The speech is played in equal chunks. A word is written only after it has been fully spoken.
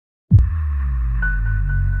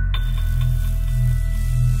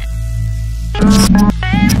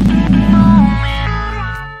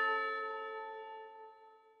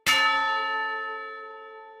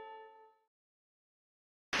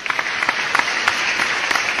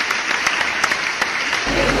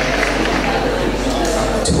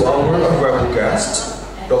To our Rabu guest,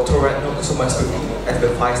 Dr. Retno Kusumastuti, as the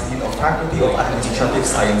Vice Dean of Faculty of Administrative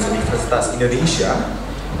Science, Universitas Indonesia,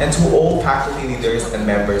 and to all faculty leaders and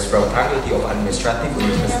members from Faculty of Administrative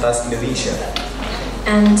Universitas Indonesia.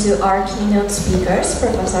 And to our keynote speakers,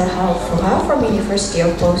 Professor Harald Fuhr from University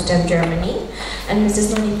of Postdam, Germany, and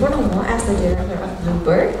Mrs. Noni Purnomo as the Director of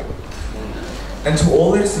Bluebird. And to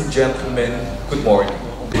all ladies and gentlemen, good morning.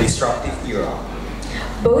 The disruptive era.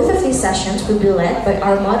 Both of these sessions will be led by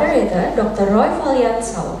our moderator, Dr. Roy Valian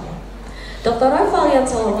Salomo. Dr. Roy Valian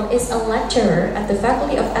Salomo is a lecturer at the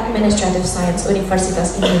Faculty of Administrative Science,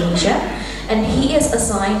 Universitas Indonesia, and he is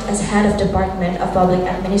assigned as Head of Department of Public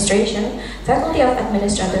Administration, Faculty of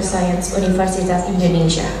Administrative Science, Universitas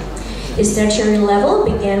Indonesia. His tertiary level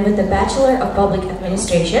began with the Bachelor of Public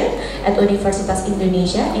Administration at Universitas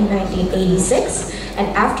Indonesia in 1986,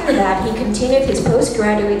 and after that he continued his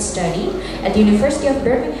postgraduate study at the University of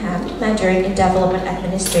Birmingham, majoring in Development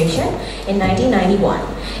Administration in 1991.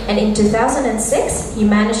 And in 2006, he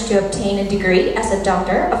managed to obtain a degree as a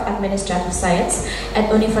Doctor of Administrative Science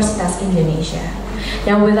at Universitas Indonesia.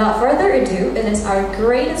 Now, without further ado, it is our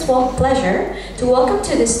greatest pleasure to welcome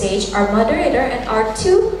to the stage our moderator and our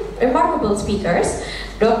two remarkable speakers,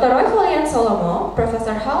 Dr. Roy Valian Salomo,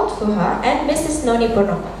 Professor Harald Fuhr, and Mrs. Noni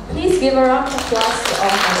Purnomo. Please give a round of applause to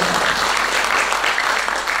all of them.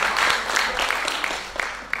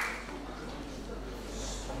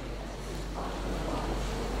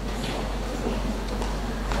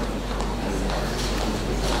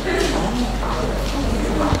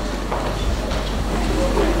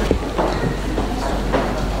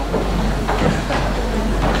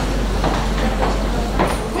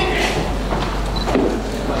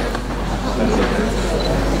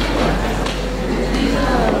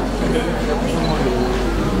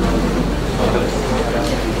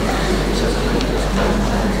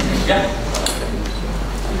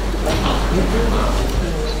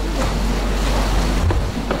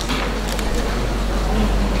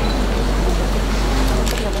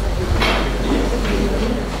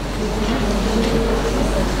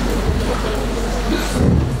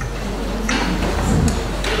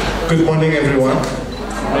 Good morning, everyone.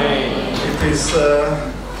 It is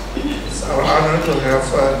our honor to have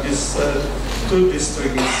these two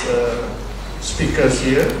distinguished speakers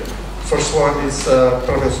here. First one is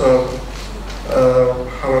Professor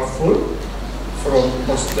Harald Fuhr from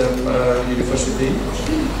Postdam University.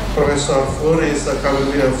 Professor Fuhr is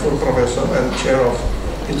currently a full professor and chair of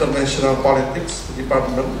International Politics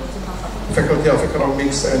Department, Faculty of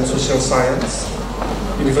Economics and Social Science,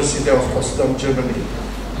 University of Postdam, Germany.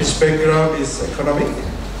 His background is economic,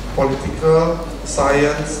 political,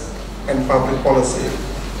 science, and public policy.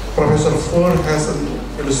 Professor Fuhr has an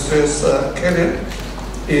illustrious career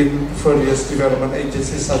in various development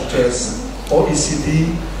agencies such as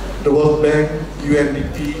OECD, the World Bank,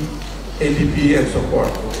 UNDP, ADB, and so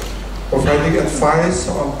forth, providing advice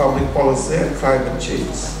on public policy and climate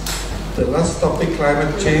change. The last topic,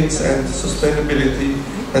 climate change and sustainability,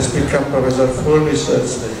 has become Professor Fuhr's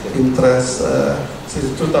research interest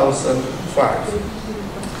since 2005.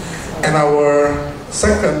 And our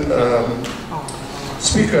second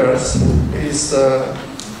speaker is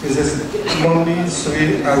Mrs. Noni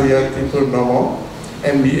Sri Ariati Purnomo,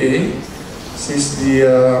 MBA. She's the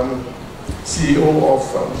CEO of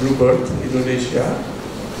Bluebird, Indonesia.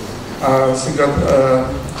 She got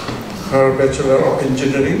her Bachelor of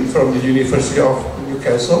Engineering from the University of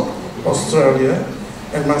Newcastle, Australia,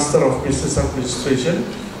 and Master of Business Administration,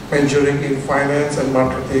 majoring in Finance and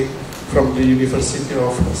Marketing from the University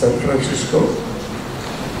of San Francisco,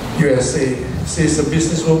 USA. She is a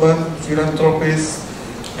businesswoman, philanthropist,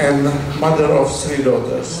 and mother of 3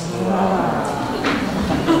 daughters.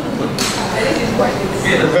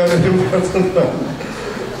 Very important one.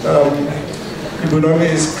 Ibu Noni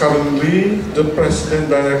is currently the President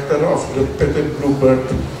Director of the PT Bluebird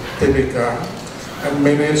Tbk and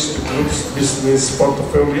manages the group's business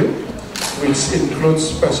portfolio, which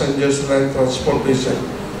includes passengers land transportation,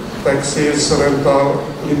 taxis, rental,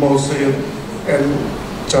 limousine, and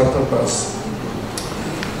charter bus.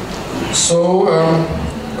 So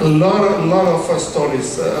a lot of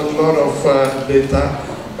stories, a lot of data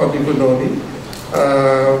on Ibu Noni,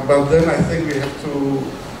 but then I think we have to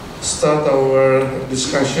start our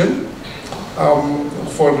discussion.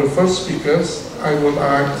 For the first speakers, I will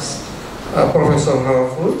ask Professor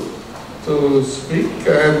Harald Fuhr to speak,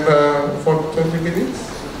 and for 20 minutes.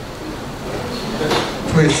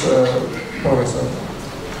 Please, Professor.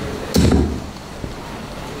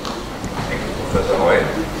 Thank you, Professor Roy.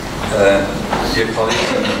 Dear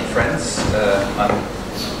colleagues and friends, I'm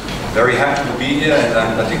very happy to be here, and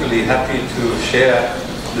I'm particularly happy to share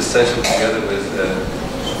this session together with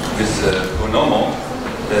Purnomo.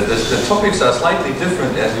 The topics are slightly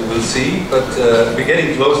different, as you will see, but we're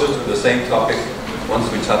getting closer to the same topic once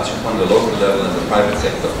we touch upon the local level and the private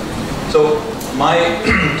sector. So my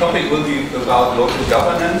topic will be about local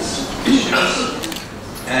governance issues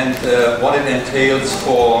and what it entails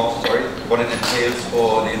for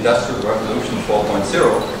the Industrial Revolution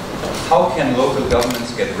 4.0. How can local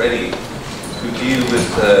governments get ready to deal with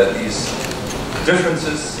these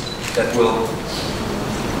differences that will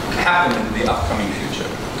happen in the upcoming future?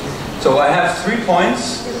 So I have 3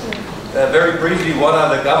 points. Very briefly, what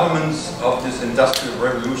are the governments of this Industrial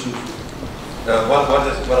Revolution? What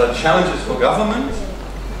are challenges for government?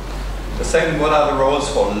 The second, what are the roles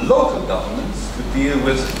for local governments to deal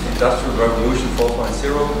with Industrial Revolution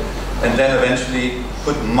 4.0? And then eventually,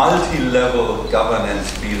 could multi-level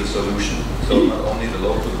governance be the solution? So not only the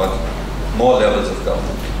local, but more levels of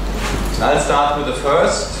government. I'll start with the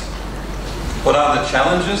first. What are the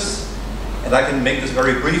challenges? And I can make this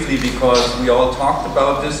very briefly because we all talked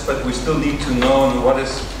about this, but we still need to know what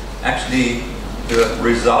is actually the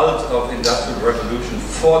result of Industrial Revolution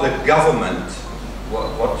for the government.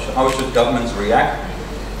 How should governments react?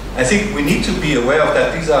 I think we need to be aware of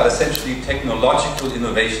that these are essentially technological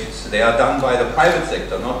innovations. They are done by the private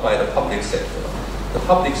sector, not by the public sector. The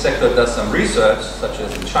public sector does some research, such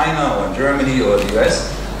as in China or in Germany or the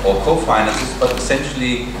US, or co-finances, but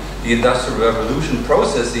essentially the Industrial Revolution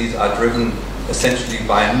processes are driven essentially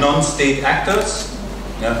by non-state actors,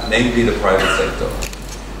 namely the private sector.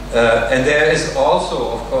 And there is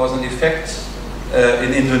also, of course, an effect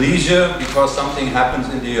in Indonesia because something happens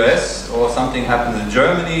in the US or something happens in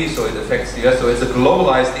Germany, so it affects the US. So it's a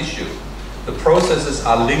globalized issue. The processes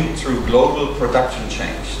are linked through global production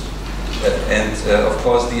change. And of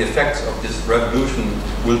course, the effects of this revolution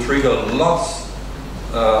will trigger lots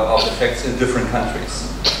of effects in different countries.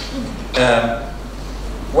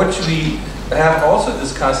 What we have also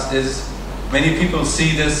discussed is many people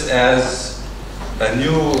see this as a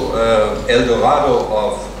new El Dorado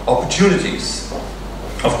of opportunities.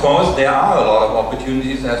 Of course, there are a lot of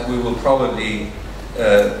opportunities, as we will probably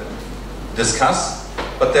discuss,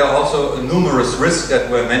 but there are also numerous risks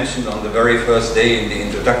that were mentioned on the very first day in the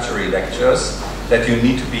introductory lectures that you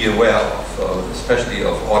need to be aware of, especially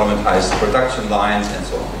of automatized production lines and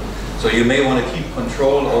so on. So you may want to keep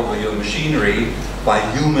control over your machinery by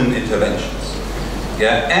human interventions.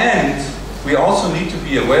 Yeah, and we also need to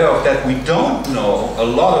be aware of that we don't know a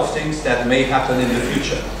lot of things that may happen in the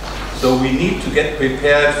future. So we need to get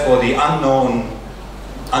prepared for the unknowns,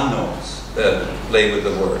 play with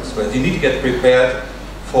the words, but you need to get prepared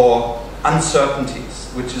for uncertainties,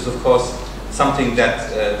 which is of course something that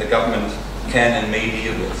the government can and may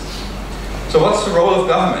deal with. So what's the role of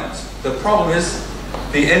government? The problem is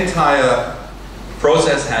the entire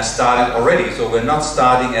process has started already, so we're not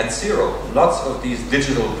starting at zero. Lots of these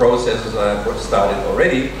digital processes have started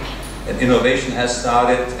already, and innovation has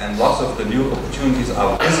started, and lots of the new opportunities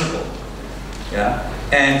are visible. Yeah?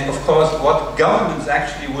 And of course, what governments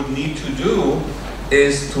actually would need to do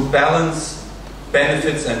is to balance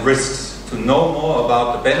benefits and risks, to know more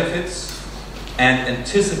about the benefits and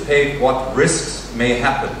anticipate what risks may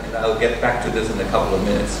happen. And I'll get back to this in a couple of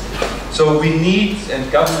minutes. So we need, and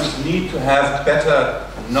governments need to have better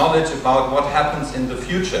knowledge about what happens in the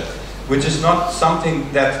future, which is not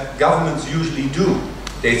something that governments usually do.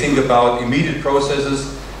 They think about immediate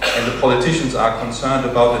processes, and the politicians are concerned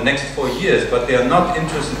about the next 4 years, but they are not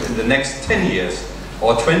interested in the next 10 years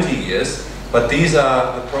or 20 years, but these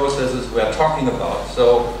are the processes we are talking about.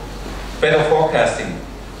 So better forecasting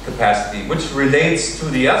capacity, which relates to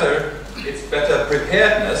the other, it's better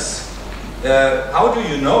preparedness. How do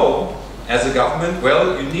you know as a government?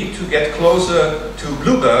 Well, you need to get closer to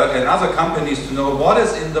Bluebird and other companies to know what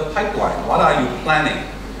is in the pipeline, what are you planning?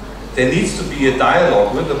 There needs to be a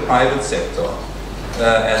dialogue with the private sector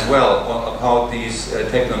as well about these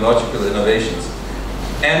technological innovations.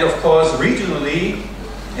 And of course, regionally,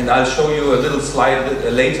 and I'll show you a little slide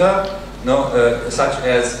later, such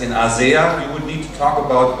as in ASEAN, we would need to talk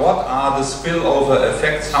about what are the spillover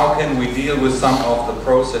effects, how can we deal with some of the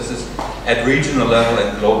processes at regional level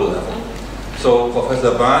and global level. So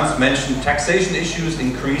Professor Burns mentioned taxation issues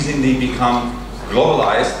increasingly become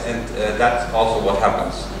globalized, and that's also what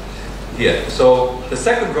happens here. So the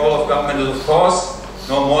second role of government is, of course,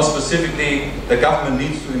 more specifically, the government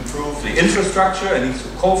needs to improve the infrastructure, it needs to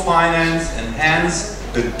co-finance, enhance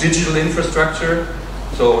the digital infrastructure.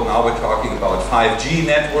 So now we're talking about 5G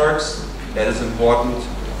networks. That is important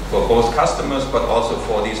for both customers, but also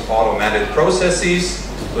for these automated processes.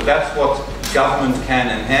 So that's what government can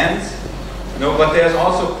enhance. No, but there's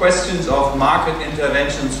also questions of market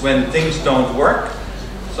interventions when things don't work.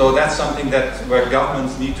 So that's something where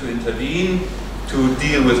governments need to intervene to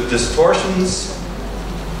deal with distortions,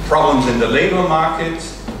 problems in the labor market,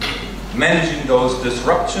 managing those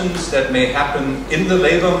disruptions that may happen in the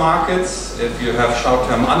labor markets if you have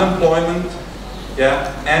short-term unemployment,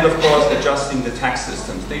 and of course adjusting the tax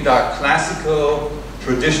systems. These are classical,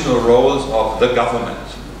 traditional roles of the government.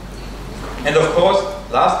 And of course,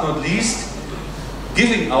 last not least,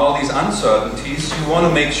 given all these uncertainties, you want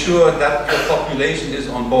to make sure that the population is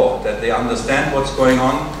on board, that they understand what's going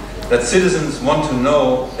on, that citizens want to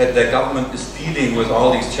know that their government is dealing with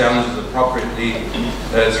all these challenges appropriately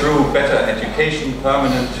through better education,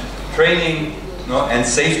 permanent training, and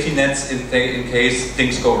safety nets in case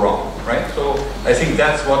things go wrong, right? So I think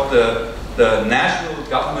that's what the national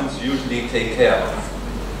governments usually take care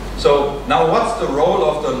of. So now what's the role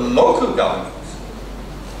of the local government?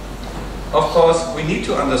 Of course, we need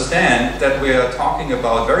to understand that we are talking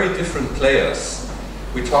about very different players.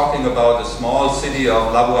 We're talking about a small city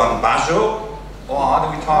of Labuan Bajo, or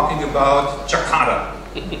are we talking about Jakarta?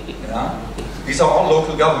 These are all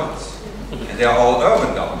local governments, and they are all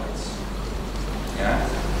urban governments.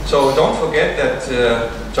 So don't forget that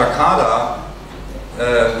Jakarta,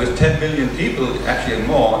 with 10 million people, actually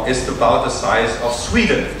more, is about the size of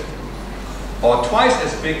Sweden, or twice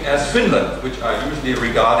as big as Finland, which are usually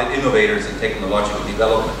regarded innovators in technological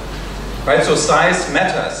development. Right, so size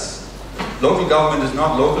matters. Local government is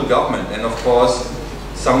not local government, and of course,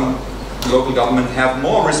 some local government have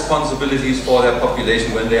more responsibilities for their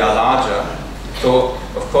population when they are larger. So,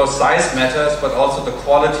 of course, size matters, but also the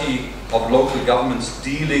quality of local governments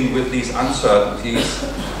dealing with these uncertainties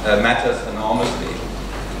matters enormously.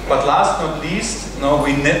 But last not least,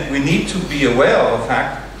 we need to be aware of the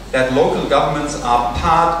fact that local governments are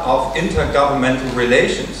part of intergovernmental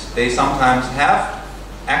relations. They sometimes have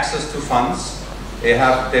access to funds.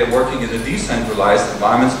 They're working in a decentralized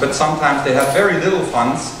environments, but sometimes they have very little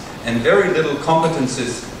funds and very little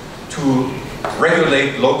competences to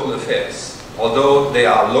regulate local affairs. Although they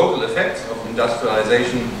are local effects of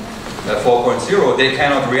industrialization 4.0, they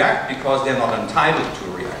cannot react because they're not entitled to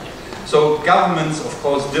react. So governments, of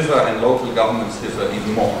course, differ, and local governments differ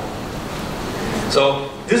even more.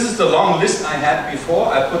 So this is the long list I had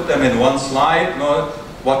before. I put them in one slide.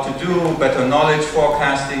 What to do, better knowledge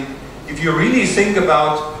forecasting. If you really think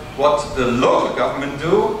about what the local government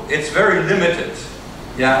do, it's very limited.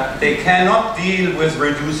 They cannot deal with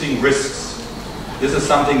reducing risks. This is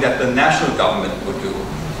something that the national government would do.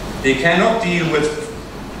 They cannot deal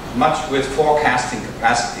much with forecasting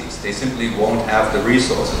capacities. They simply won't have the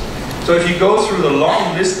resources. So if you go through the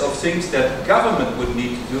long list of things that government would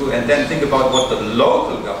need to do and then think about what the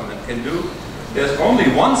local government can do, there's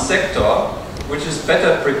only one sector which is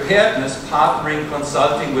better preparedness, partnering,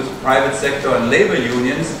 consulting with private sector and labor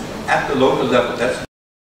unions at the local level. That's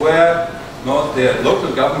where the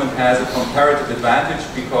local government has a comparative advantage,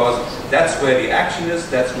 because that's where the action is,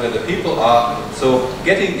 that's where the people are. So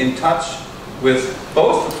getting in touch with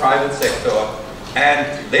both the private sector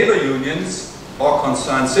and labor unions or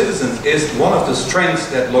concerned citizens is one of the strengths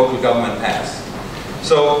that local government has.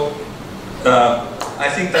 So I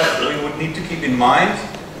think that we would need to keep in mind,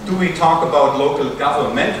 do we talk about local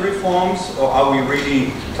government reforms, or are we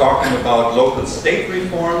really talking about local state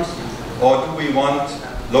reforms, or do we want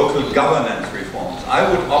local governance reforms? I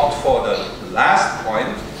would opt for the last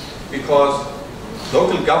point, because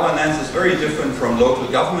local governance is very different from local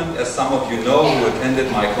government, as some of you know who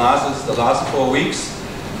attended my classes the last 4 weeks.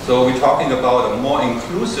 So we're talking about a more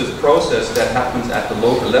inclusive process that happens at the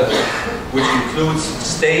local level, which includes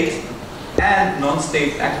state and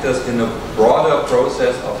non-state actors in a broader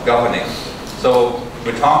process of governing. So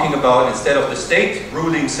we're talking about, instead of the state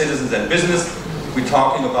ruling citizens and business, we're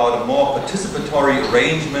talking about a more participatory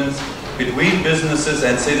arrangement between businesses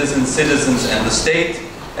and citizens, citizens and the state,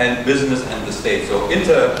 and business and the state. So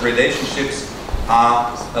interrelationships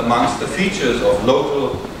are amongst the features of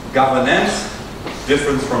local governance,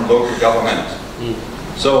 different from local government.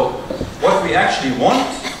 So what we actually want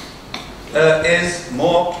is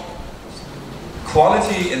more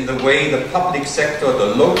quality in the way the public sector,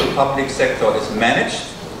 the local public sector is managed,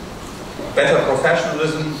 better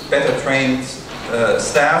professionalism, better trained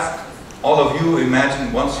staff. All of you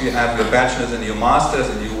imagine, once you have your bachelor's and your master's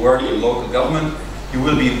and you work in local government, you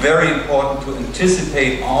will be very important to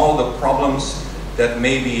anticipate all the problems that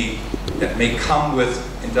may come with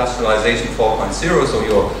industrialization 4.0. So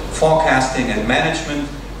your forecasting and management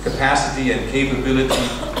capacity and capability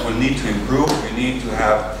will need to improve. We need to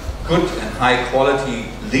have good and high quality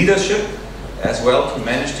leadership as well to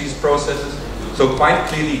manage these processes. So quite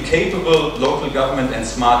clearly, capable local government and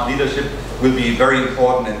smart leadership will be very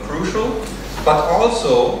important and crucial. But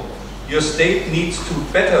also, your state needs to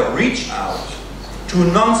better reach out to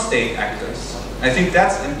non-state actors. I think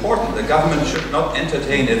that's important. The government should not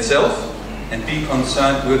entertain itself and be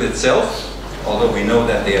concerned with itself, although we know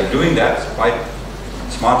that they are doing that quite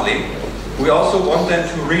smartly. We also want them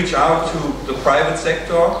to reach out to the private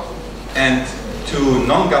sector and to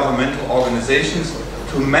non-governmental organizations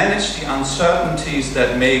to manage the uncertainties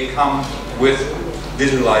that may come with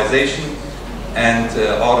digitalization and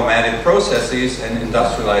automatic processes and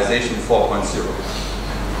industrialization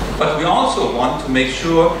 4.0. But we also want to make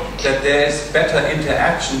sure that there is better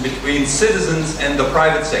interaction between citizens and the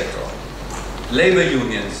private sector, labor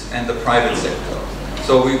unions and the private sector.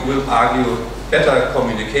 So we will argue better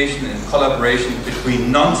communication and collaboration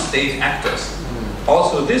between non-state actors.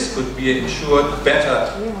 Also, this could be ensured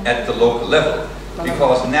better at the local level,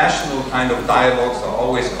 because national kind of dialogues are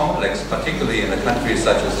always complex, particularly in a country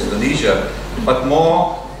such as Indonesia, but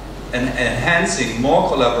more enhancing more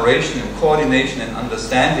collaboration and coordination and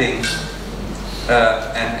understanding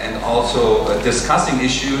and also discussing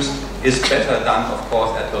issues is better done, of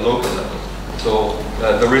course, at the local level. So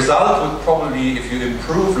the result would probably, if you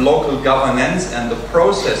improve local governance and the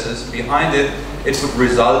processes behind it, it would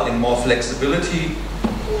result in more flexibility,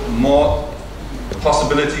 more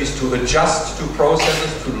possibilities to adjust to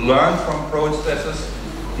processes, to learn from processes,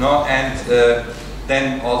 and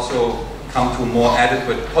then also come to more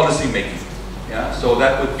adequate policy making. Yeah? So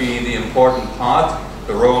that would be the important part,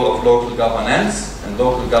 the role of local governance and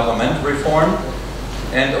local government reform.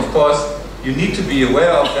 And of course, you need to be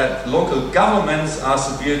aware of that local governments are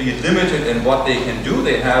severely limited in what they can do.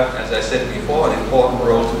 They have, as I said before, an important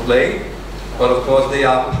role to play. But of course, they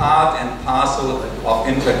are part and parcel of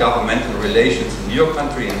intergovernmental relations in your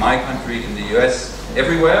country, in my country, in the US,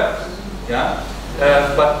 everywhere. Yeah?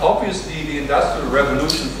 But obviously, the Industrial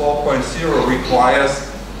Revolution 4.0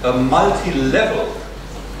 requires a multi-level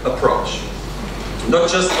approach. Not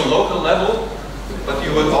just the local level, but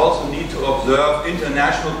you will also need to observe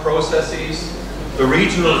international processes, the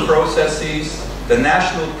regional processes, the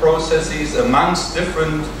national processes amongst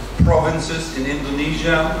different provinces in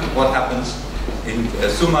Indonesia. What happens in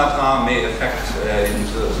Sumatra may affect in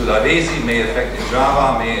Sulawesi, may affect in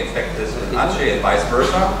Java, may affect this in Aceh, and vice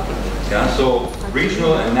versa. Yeah, so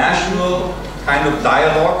regional and national kind of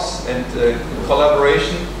dialogues and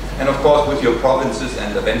collaboration, and of course with your provinces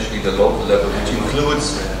and eventually the local level, which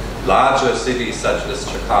includes larger cities such as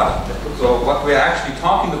Jakarta. So what we're actually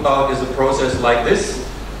talking about is a process like this.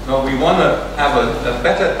 Now, we want to have a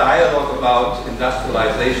better dialogue about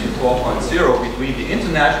industrialization 4.0 between the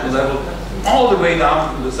international level all the way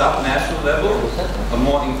down to the subnational level, a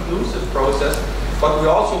more inclusive process. But we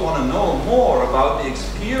also want to know more about the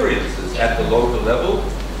experiences at the local level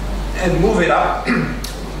and move it up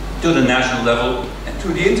to the national level and to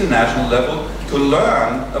the international level to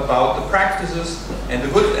learn about the practices and the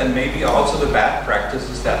good and maybe also the bad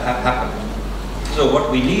practices that have happened. So what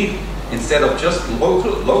we need, instead of just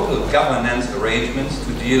local governance arrangements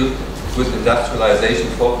to deal with industrialization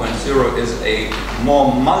 4.0, is a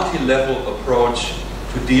more multi-level approach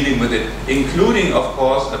to dealing with it, including, of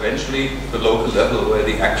course, eventually the local level where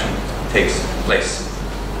the action takes place.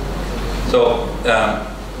 So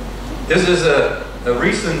this is a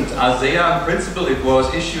recent ASEAN principle. It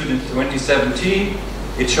was issued in 2017.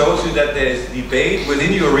 It shows you that there is debate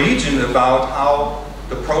within your region about how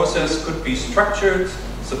the process could be structured,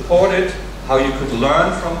 supported, how you could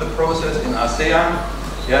learn from the process in ASEAN.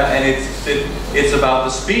 Yeah, and it's about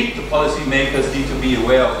the speed. The policymakers need to be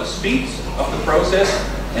aware of the speed of the process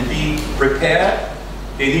and be prepared.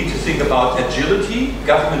 They need to think about agility.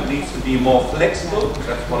 Government needs to be more flexible.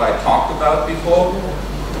 That's what I talked about before.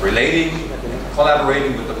 Relating,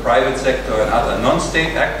 collaborating with the private sector and other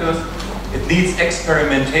non-state actors. It needs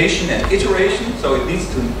experimentation and iteration. So it needs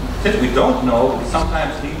to, since we don't know, we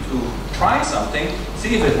sometimes need to try something,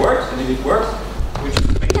 see if it works, and if it works, which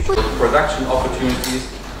is make sure production opportunities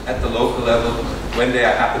at the local level when they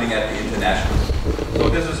are happening at the international level. So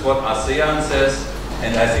this is what ASEAN says,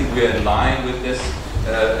 and I think we're in line with this,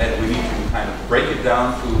 and we need to kind of break it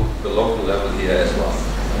down to the local level here as well.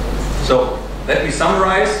 So let me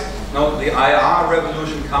summarize. Now, the IR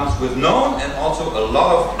revolution comes with known and also a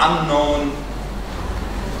lot of unknown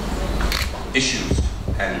issues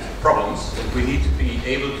and problems that we need to be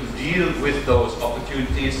able to deal with those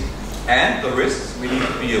opportunities and the risks. We need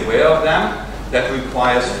to be aware of them. That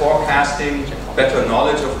requires forecasting, better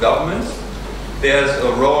knowledge of governments. There's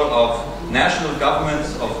a role of national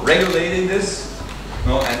governments of regulating this,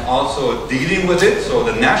 and also dealing with it. So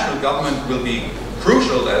the national government will be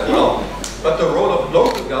crucial as well. but the role of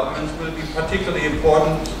local governments will be particularly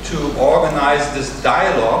important to organize this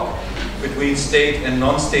dialogue between state and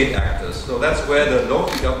non-state actors. So that's where the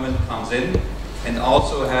local government comes in and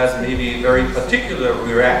also has maybe very particular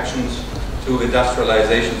reactions to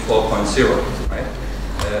industrialization 4.0, right?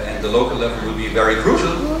 And the local level will be very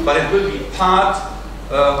crucial, but it will be part,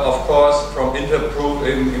 of course, from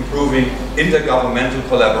improving intergovernmental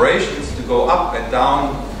collaborations to go up and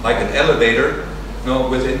down like an elevator,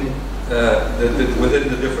 within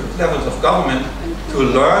the different levels of government, to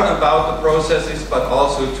learn about the processes, but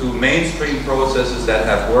also to mainstream processes that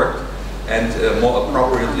have worked and more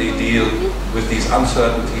appropriately deal with these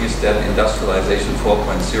uncertainties that industrialization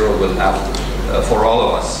 4.0 will have for all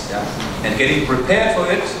of us. Yeah? And getting prepared for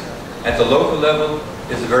it at the local level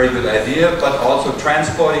is a very good idea, but also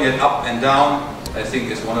transporting it up and down, I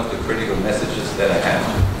think, is one of the critical messages that I have.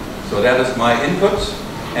 So that is my input.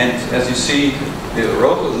 And as you see, the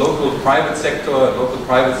local private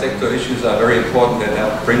sector issues are very important, and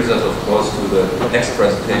that brings us, of course, to the next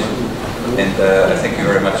presentation. And I thank you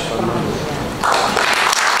very much.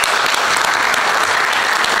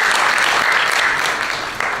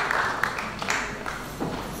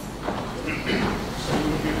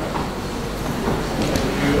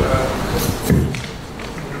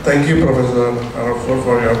 Thank you, Professor Harald,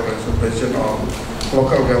 for your presentation on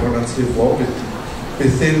local governance reform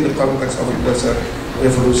within the context of Industrial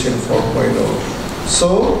Revolution 4.0.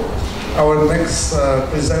 So, our next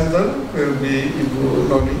presenter will be Ibu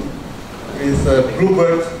Noni with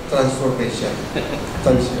Bluebird Transformation.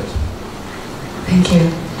 Thank you.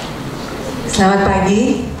 Selamat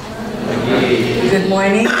pagi. Good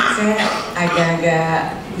morning. Saya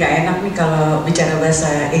agak-agak nggak enak nih kalau bicara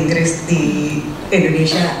bahasa Inggris di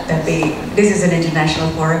Indonesia, tapi this is an international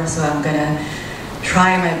forum, so I'm gonna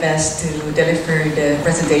try my best to deliver the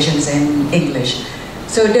presentations in English.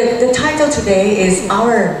 So the title today is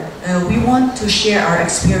we want to share our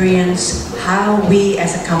experience, how we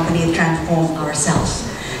as a company transform ourselves,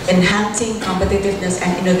 enhancing competitiveness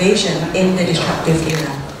and innovation in the disruptive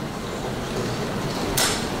era.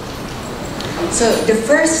 So the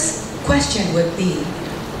first question would be,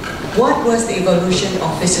 what was the evolution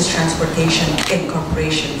of business transportation in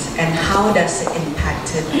corporations, and how does it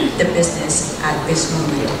impact the business at this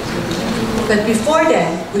moment? But before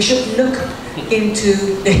then, we should look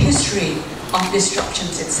into the history of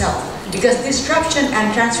disruptions itself, because disruption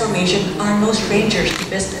and transformation are no strangers to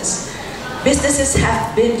business. Businesses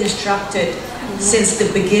have been disrupted since the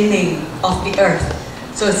beginning of the earth.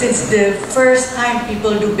 So since the first time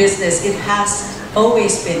people do business, it has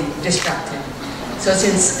always been disrupted. So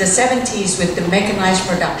since the 70s with the mechanized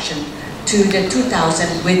production to the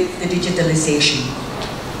 2000 with the digitalization.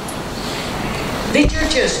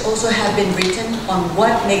 Literatures also have been written on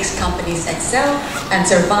what makes companies excel and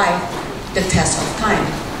survive the test of time.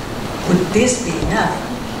 Would this be enough?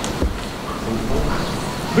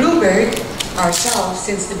 Bluebird, ourselves,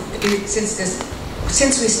 since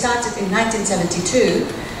we started in 1972,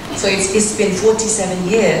 so it's been 47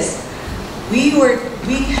 years, we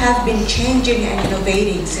have been changing and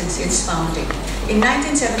innovating since its founding. In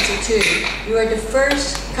 1972, we were the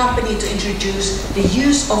first company to introduce the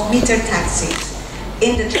use of meter taxis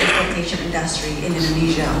in the transportation industry in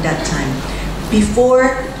Indonesia at that time.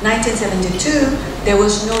 Before 1972, there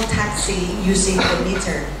was no taxi using the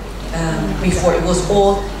meter. Before, it was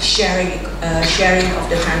all sharing of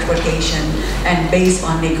the transportation and based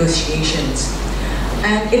on negotiations.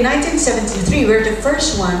 And in 1973, we were the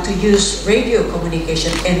first one to use radio communication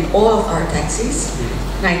in all of our taxis.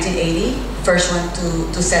 1980, first one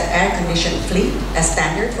to set air-conditioned fleet as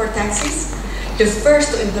standard for taxis. The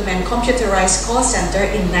first to implement computerized call center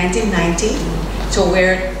in 1990. So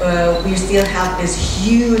where we still have this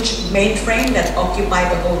huge mainframe that occupied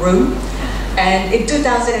the whole room. And in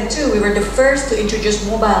 2002, we were the first to introduce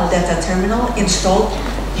mobile data terminal installed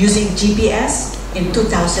using GPS in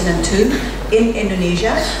 2002 in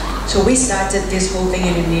Indonesia. So we started this whole thing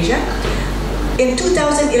in Indonesia. In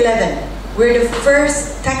 2011, we're the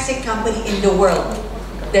first taxi company in the world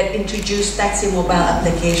that introduced taxi mobile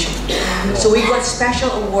application. So we got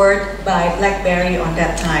special award by BlackBerry on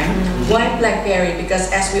that time. Why BlackBerry?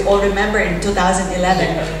 Because as we all remember, in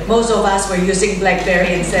 2011, most of us were using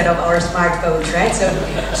BlackBerry instead of our smartphones, right?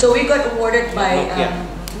 So we got awarded by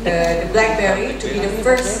the BlackBerry to be the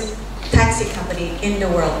first taxi company in the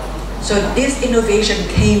world. So this innovation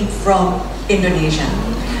came from Indonesia.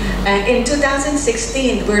 And in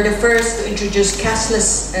 2016, we're the first to introduce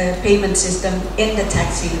cashless payment system in the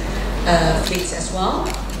taxi fleets as well.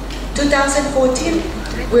 2014,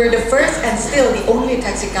 we're the first and still the only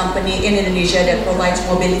taxi company in Indonesia that provides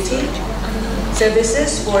mobility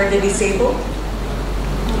services for the disabled.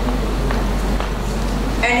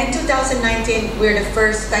 And in 2019, we're the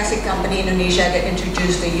first taxi company in Indonesia that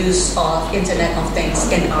introduced the use of Internet of Things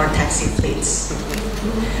in our taxi fleets.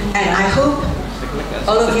 And I hope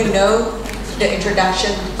all of you know the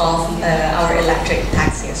introduction of our electric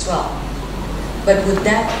taxi as well. But would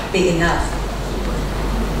that be enough?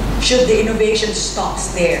 Should the innovation stop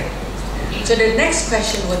there? So the next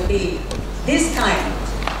question would be, this time,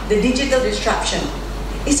 the digital disruption,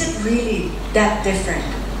 is it really that different?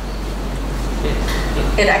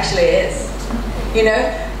 It actually is. You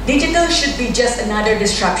know, digital should be just another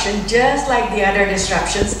disruption, just like the other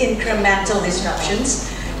disruptions, incremental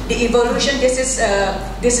disruptions. The evolution,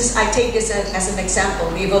 I take this as an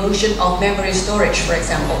example, the evolution of memory storage, for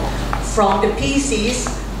example. From the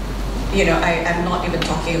PCs, you know, I'm not even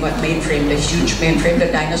talking about mainframe, the huge mainframe,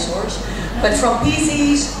 the dinosaurs, but from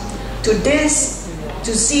PCs to disks,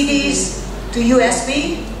 to CDs, to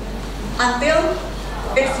USB, until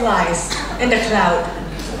it flies in the cloud.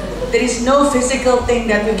 There is no physical thing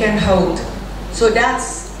that we can hold. So that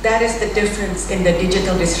is the difference in the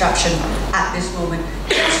digital disruption at this moment,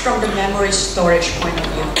 just from the memory storage point of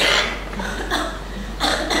view.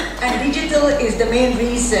 And digital is the main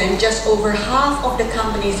reason just over half of the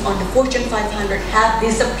companies on the Fortune 500 have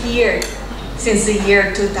disappeared since the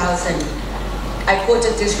year 2000. I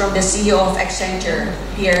quoted this from the CEO of Accenture,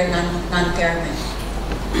 Pierre Nanterme.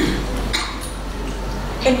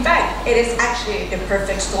 In fact, it is actually the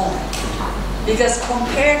perfect storm, because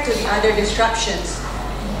compared to the other disruptions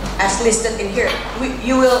as listed in here,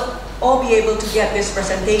 you will all be able to get this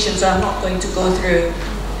presentation, so I'm not going to go through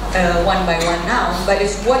one by one now, but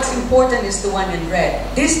what's important is the one in red.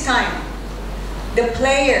 This time, the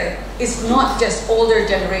player is not just older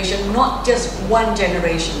generation, not just one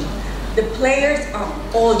generation. The players are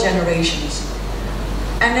all generations.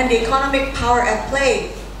 And then the economic power at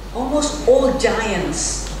play, almost all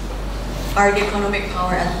giants are the economic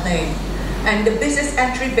power at play. And the business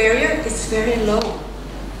entry barrier is very low,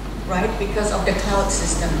 right, because of the cloud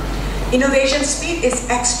system. Innovation speed is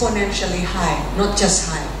exponentially high, not just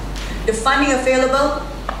high. The funding available,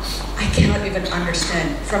 I cannot even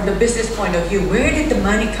understand from the business point of view. Where did the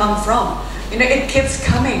money come from? You know, it keeps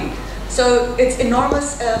coming. So it's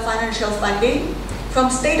enormous financial funding from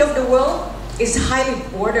state of the world is highly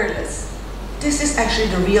borderless. This is actually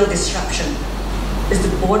the real disruption, is the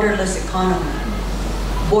borderless economy,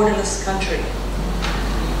 borderless country.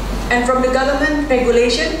 And from the government,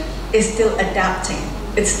 regulation is still adapting.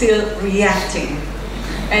 It's still reacting.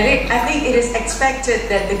 And I think it is expected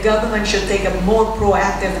that the government should take a more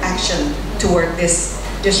proactive action toward this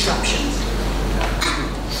disruption.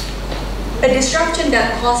 A disruption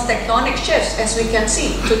that caused tectonic shifts, as we can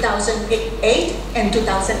see, 2008 and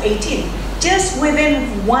 2018. Just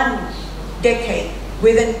within one decade,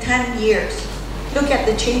 within 10 years. Look at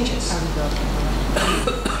the changes.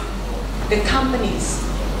 The companies,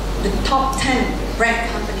 the top 10 ranked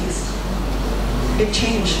companies, it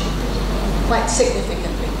changed quite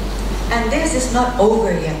significantly. And this is not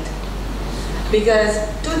over yet, because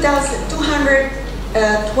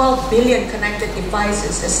 212 billion connected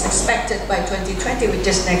devices is expected by 2020, which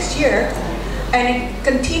is next year, and it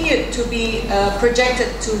continued to be projected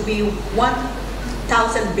to be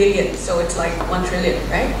 1,000 billion, so it's like 1 trillion,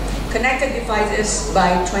 right? Connected devices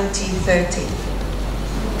by 2030.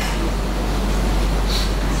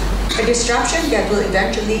 A disruption that will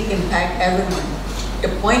eventually impact everyone. The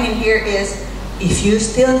point in here is, if you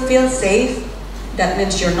still feel safe, that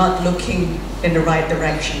means you're not looking in the right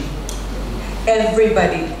direction.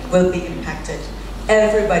 Everybody will be impacted.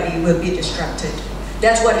 Everybody will be disrupted.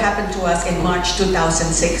 That's what happened to us in March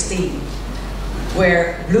 2016,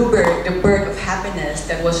 where Bluebird, the bird of happiness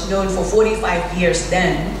that was known for 45 years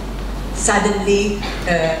then, suddenly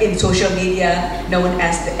in social media known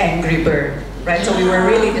as the angry bird, right? So we were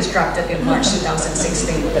really disrupted in March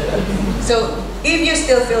 2016. So if you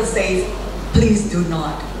still feel safe, please do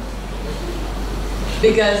not.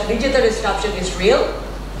 Because digital disruption is real.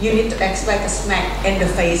 You need to expect a smack in the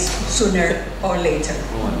face sooner or later.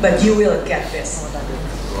 But you will get this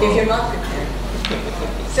if you're not prepared.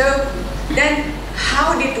 So then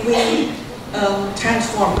how did we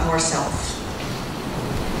transform ourselves?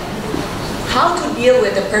 How to deal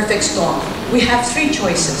with the perfect storm? We have three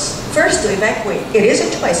choices. First, to evacuate. It is a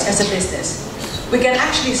choice as a business. We can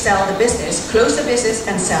actually sell the business, close the business,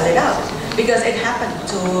 and sell it out, because it happened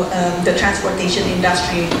to the transportation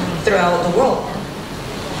industry throughout the world.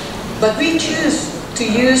 But we choose to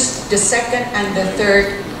use the second and the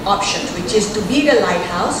third option, which is to be the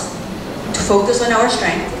lighthouse, to focus on our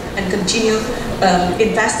strength and continue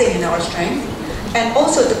investing in our strength, and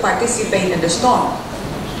also to participate in the storm.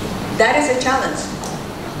 That is a challenge,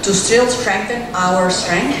 to still strengthen our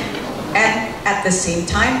strength and at the same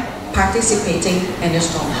time participating in the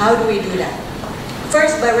storm. How do we do that?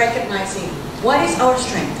 First, by recognizing what is our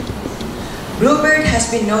strength. Bluebird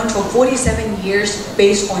has been known for 47 years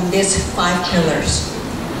based on these 5 pillars.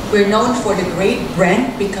 We're known for the great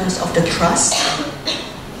brand because of the trust.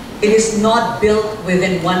 It is not built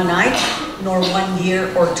within one night, nor 1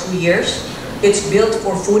 year or 2 years. It's built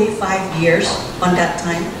for 45 years on that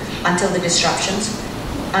time, until the disruptions.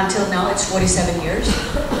 Until now, it's 47 years.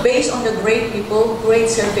 Based on the great people, great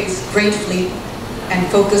service, great fleet, and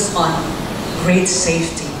focus on great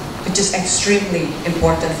safety, which is extremely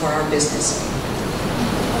important for our business.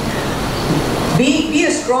 Be a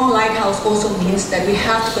strong lighthouse also means that we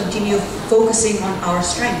have to continue focusing on our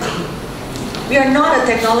strength. We are not a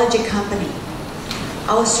technology company.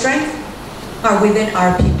 Our strength are within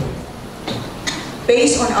our people.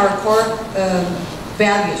 Based on our core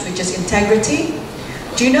values, which is integrity.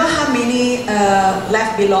 Do you know how many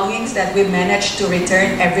left belongings that we manage to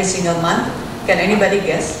return every single month? Can anybody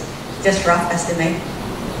guess? Just rough estimate.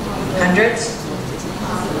 Hundreds?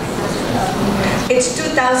 It's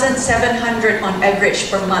 2,700 on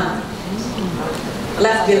average per month.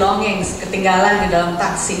 Left belongings, ketinggalan di dalam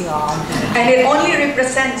taksi. And it only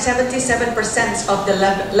represents 77% of the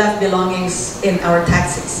left belongings in our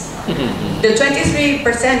taxis. The 23%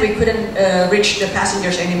 we couldn't reach the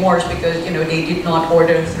passengers anymore because they did not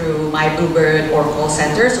order through My Bluebird or call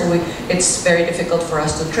center, so it's very difficult for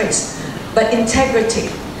us to trace. But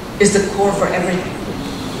integrity is the core for everything.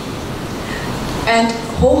 And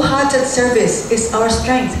wholehearted service is our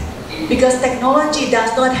strength because technology does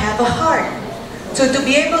not have a heart. So to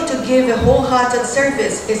be able to give a wholehearted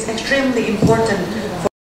service is extremely important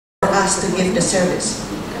for us to give the service.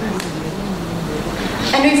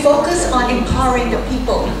 And we focus on empowering the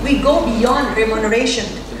people. We go beyond remuneration.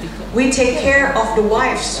 We take care of the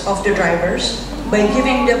wives of the drivers by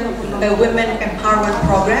giving them a women empowerment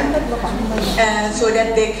program so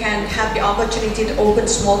that they can have the opportunity to open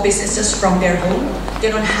small businesses from their home.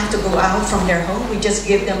 They don't have to go out from their home. We just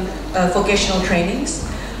give them vocational trainings.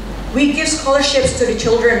 We give scholarships to the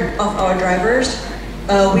children of our drivers.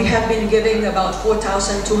 We have been giving about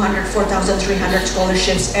 4,200, 4,300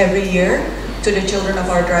 scholarships every year to the children of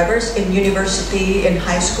our drivers in university, in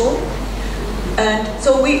high school. And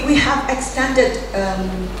so we have extended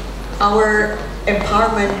our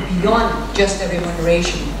empowerment beyond just the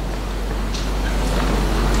remuneration.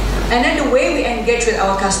 And then the way we engage with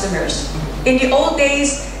our customers. In the old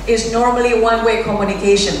days, it's normally one-way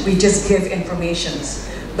communication. We just give informations.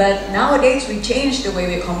 But nowadays, we change the way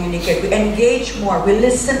we communicate. We engage more, we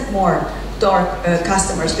listen more to our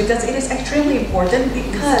customers because it is extremely important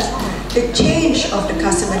because the change of the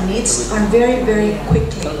customer needs are very, very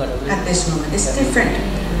quickly at this moment. It's different.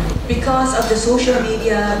 Because of the social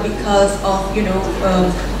media, because of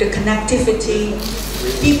the connectivity,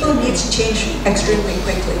 people need to change extremely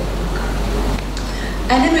quickly.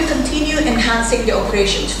 And then we continue enhancing the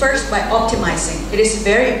operations, first by optimizing. It is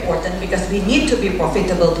very important because we need to be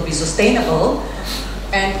profitable to be sustainable,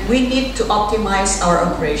 and we need to optimize our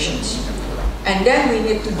operations. And then we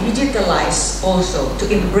need to digitalize also,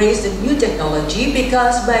 to embrace the new technology,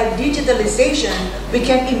 because by digitalization, we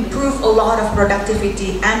can improve a lot of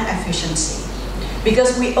productivity and efficiency.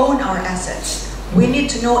 Because we own our assets. We need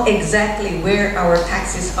to know exactly where our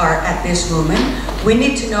taxis are at this moment. We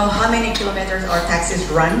need to know how many kilometers our taxis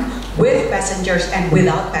run with passengers and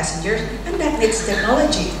without passengers, and that needs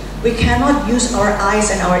technology. We cannot use our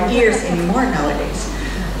eyes and our ears anymore nowadays.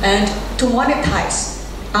 And to monetize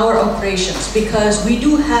our operations, because we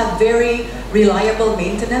do have very reliable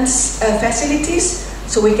maintenance facilities,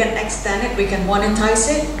 so we can extend it, we can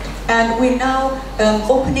monetize it, and we're now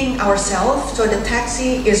opening ourselves, so the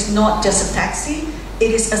taxi is not just a taxi,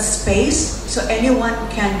 it is a space, so anyone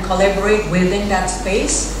can collaborate within that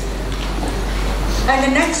space. And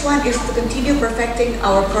the next one is to continue perfecting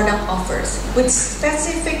our product offers with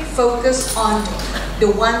specific focus on the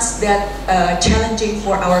ones that are challenging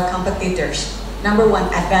for our competitors. Number one,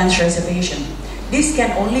 advanced reservation. This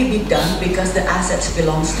can only be done because the assets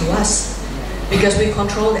belongs to us. Because we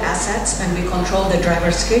control the assets and we control the driver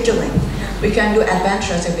scheduling. We can do advanced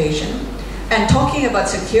reservation. And talking about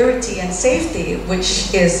security and safety,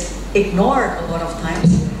 which is ignored a lot of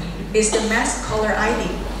times, is the mass caller ID.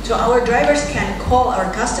 So our drivers can call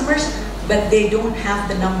our customers, but they don't have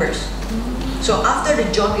the numbers. So after the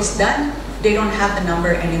job is done, they don't have the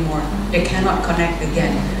number anymore. They cannot connect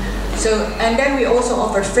again. So, and then we also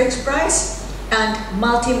offer fixed price and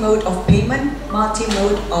multi-mode of payment,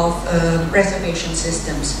 multi-mode of reservation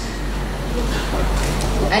systems.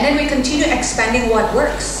 And then we continue expanding what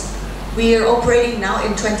works. We are operating now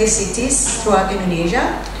in 20 cities throughout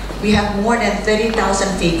Indonesia. We have more than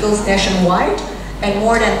 30,000 vehicles nationwide and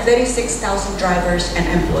more than 36,000 drivers and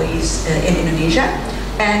employees in Indonesia.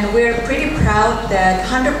 And we're pretty proud that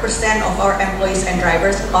 100% of our employees and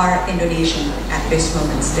drivers are Indonesian at this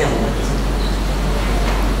moment still.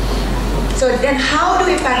 So then how do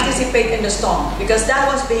we participate in the storm? Because that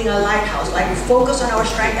was being a lighthouse, like focus on our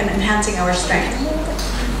strength and enhancing our strength.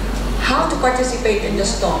 How to participate in the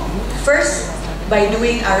storm? First, by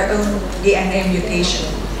doing our own DNA mutation.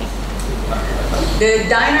 The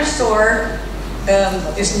dinosaur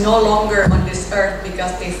is no longer on this earth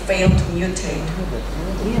because they failed to mutate.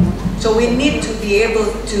 So we need to be able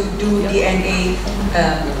to do DNA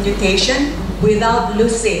mutation without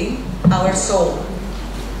losing our soul,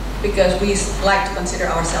 because we like to consider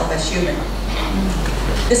ourselves as human.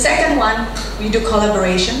 The second one, we do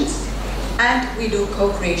collaborations and we do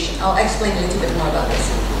co-creation. I'll explain a little bit more about this.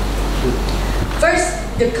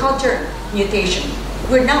 First, the culture mutation.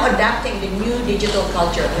 We're now adapting the new digital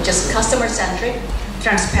culture, which is customer-centric,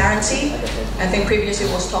 transparency. I think previously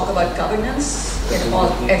was talk about governance.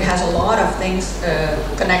 It has a lot of things,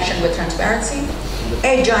 connection with transparency.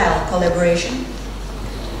 Agile collaboration.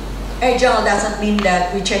 Agile doesn't mean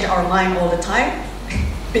that we change our mind all the time,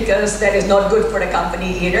 because that is not good for the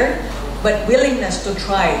company either, but willingness to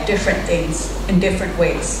try different things in different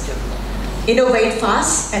ways. Innovate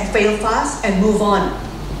fast and fail fast and move on.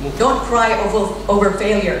 Don't cry over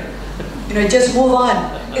failure. Just move on.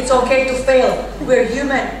 It's okay to fail. We're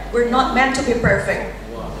human. We're not meant to be perfect.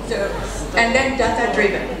 So, and then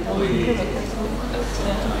data-driven.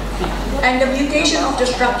 And the mutation of the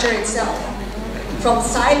structure itself, from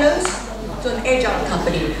silos to an agile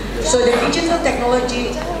company. So the digital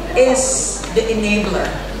technology is the enabler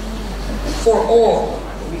for all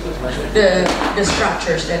the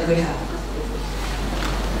structures that we have.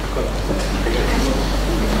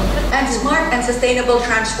 And smart and sustainable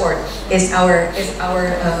transport is our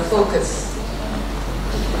focus.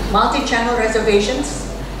 Multi-channel reservations.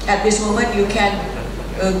 At this moment, you can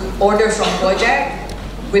order from Gojek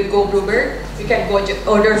with Go Bluebird. You can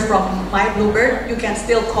order from My Bluebird. You can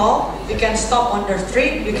still call. You can stop on the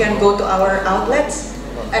street. You can go to our outlets.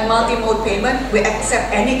 And multi-mode payment, we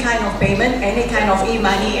accept any kind of payment, any kind of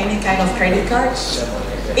e-money, any kind of credit cards.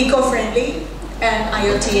 Eco-friendly and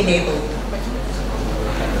IoT enabled.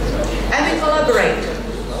 And we collaborate,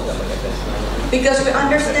 because we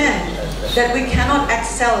understand that we cannot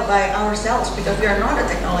excel by ourselves because we are not a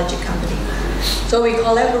technology company. So we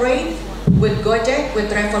collaborate with Gojek,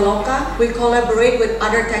 with Traveloka, we collaborate with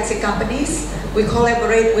other taxi companies, we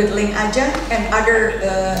collaborate with Link Aja and other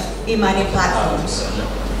e-money platforms.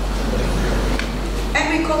 And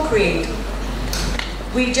we co-create.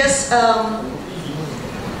 We just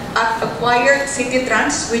acquired City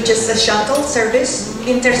Trans, which is a shuttle service,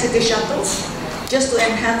 intercity shuttles, just to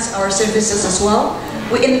enhance our services as well.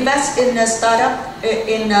 We invest in a startup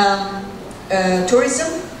in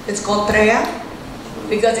tourism. It's called Treya,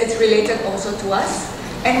 because it's related also to us.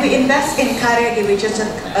 And we invest in Karedi, which is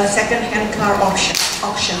a second-hand car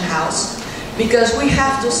auction house, because we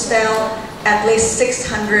have to sell at least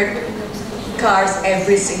 600 cars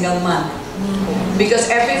every single month. Because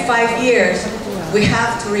every 5 years, we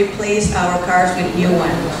have to replace our cars with new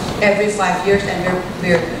ones every 5 years, and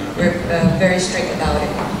we're very strict about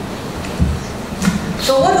it.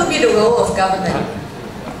 So what would be the role of government?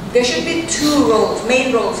 There should be two roles,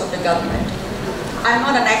 main roles of the government. I'm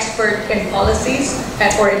not an expert in policies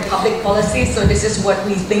or in public policy, so this is what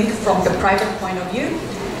we think from the private point of view.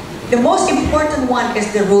 The most important one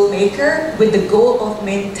is the rule maker, with the goal of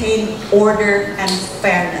maintaining order and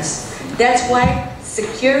fairness. That's why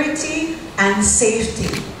security and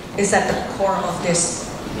safety is at the core of this.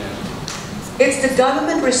 It's the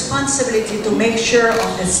government responsibility to make sure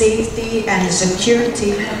of the safety and the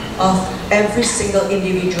security of every single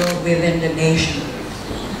individual within the nation.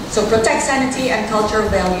 So protect sanity and cultural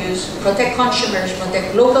values, protect consumers,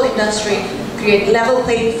 protect local industry, create level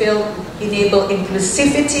playing field, enable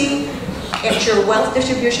inclusivity, ensure wealth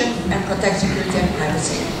distribution, and protect security and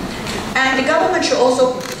privacy. And the government should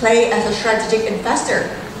also play as a strategic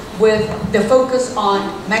investor, with the focus on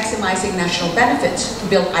maximizing national benefits, to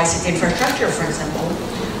build ICT infrastructure, for example,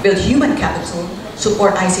 build human capital,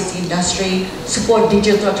 support ICT industry, support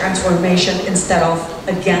digital transformation instead of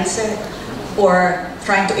against it, or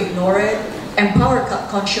trying to ignore it, empower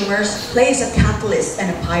consumers, play as a catalyst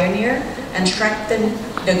and a pioneer, and strengthen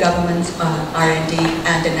the government's R&D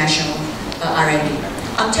and the national R&D.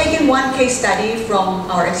 I'm taking one case study from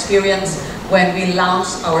our experience when we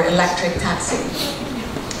launched our electric taxi.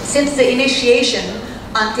 Since the initiation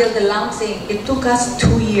until the launching, it took us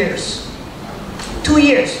 2 years. 2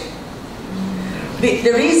 years.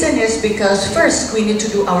 The reason is because first we need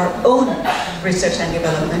to do our own research and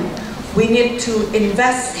development. We need to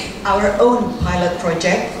invest our own pilot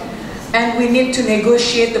project, and we need to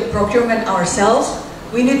negotiate the procurement ourselves.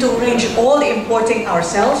 We need to arrange all the importing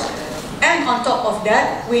ourselves, and on top of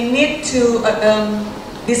that, we need to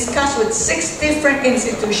discuss with 6 different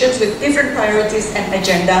institutions with different priorities and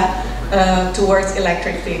agenda towards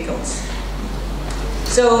electric vehicles.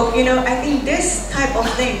 So, you know, I think this type of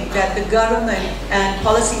thing that the government and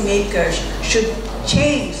policymakers should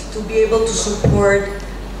change to be able to support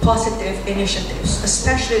positive initiatives,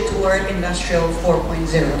 especially toward Industrial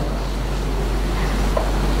 4.0.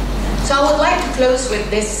 So I would like to close with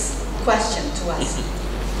this question to us.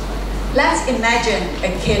 Let's imagine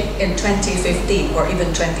a kid in 2050 or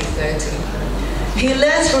even 2030. He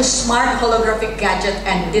learns through smart holographic gadget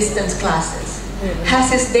and distance classes,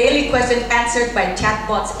 has his daily question answered by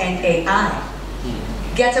chatbots and AI,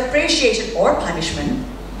 gets appreciation or punishment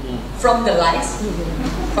from the likes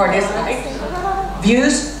or dislikes,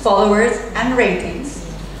 views, followers, and ratings,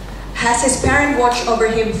 has his parent watch over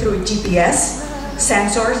him through GPS,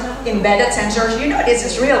 sensors, embedded sensors. You know this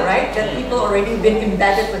is real, right? That people already been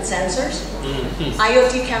embedded with sensors.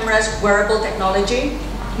 IoT cameras, wearable technology,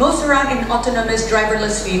 moves around in autonomous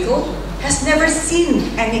driverless vehicle, has never seen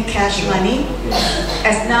any cash money,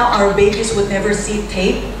 as now our babies would never see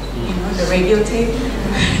tape, you know, the radio tape.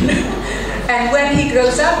 And when he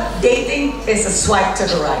grows up, dating is a swipe to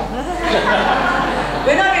the right.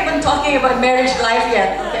 We're not even talking about marriage life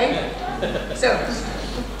yet, okay? So,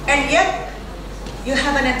 and yet, you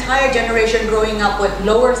have an entire generation growing up with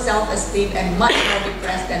lower self-esteem and much more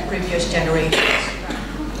depressed than previous generations.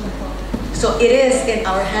 So it is in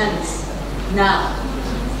our hands now.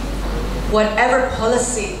 Whatever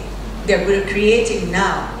policy that we're creating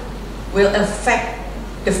now will affect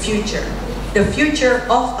the future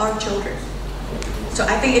of our children. So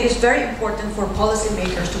I think it is very important for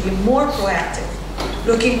policymakers to be more proactive,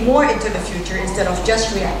 looking more into the future instead of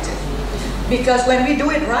just reactive. Because when we do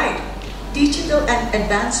it right, digital and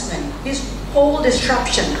advancement, this whole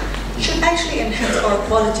disruption should actually enhance our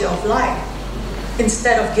quality of life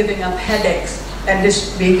instead of giving up headaches and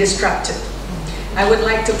being distracted. I would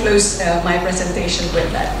like to close my presentation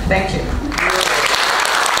with that. Thank you.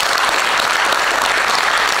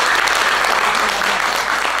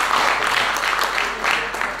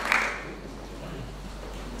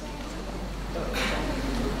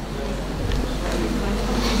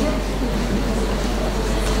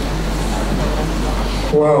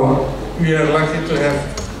 Wow, we are lucky to have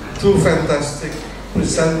 2 fantastic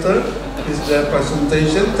presenters. This is their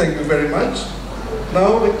presentation. Thank you very much.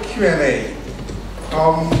 Now the Q&A.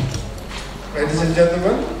 Ladies and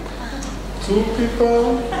gentlemen, 2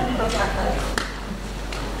 people.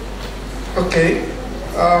 Okay.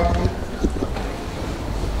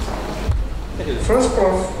 First,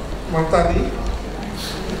 Prof. Martani.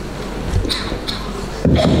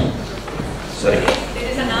 Sorry. It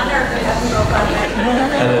is an honor to have Prof.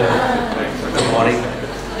 Hello. Good morning.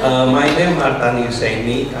 My name is Martani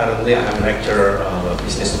Hussaini. Currently, I'm lecturer of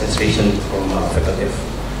business administration from Fakultas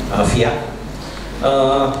FIA. I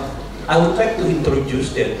would like to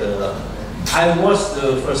introduce that I was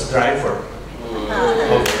the first driver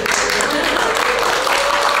of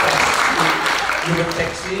the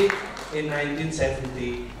taxi in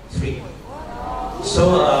 1973.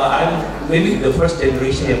 So I'm maybe the first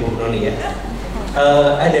generation of Noni. At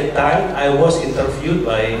that time, I was interviewed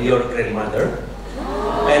by your grandmother,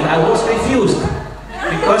 and I was refused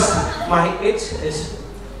because my age is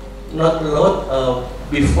not allowed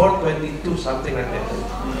before 22, something like that.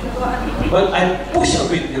 But I pushed a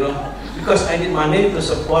bit, you know, because I need money to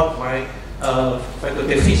support my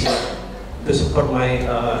faculty fees, to support my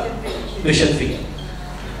tuition fee.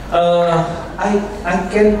 I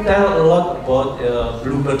can tell a lot about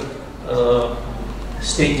Bluebird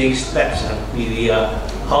staging steps and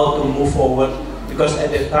how to move forward, because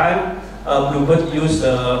at that time Bluebird used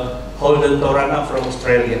Holden Torana from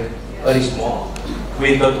Australia, very small,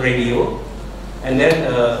 without radio, and then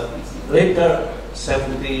later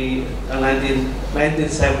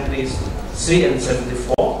 1973 and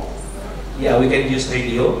 74, yeah, we can use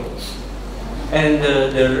radio. And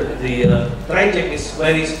the traject is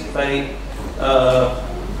very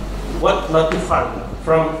not too far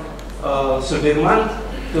from Sudirman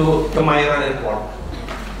to Kemayoran Airport.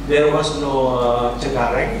 There was no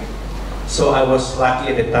Cengkareng, so I was lucky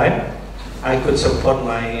at the time. I could support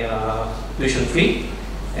my tuition fee,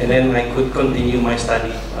 and then I could continue my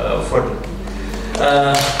study further.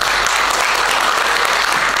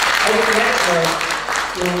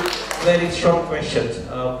 two very short questions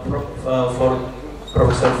for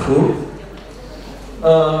Professor Fuhr.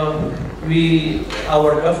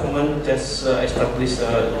 Our government just established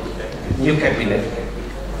a new cabinet.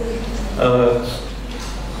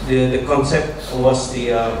 The concept was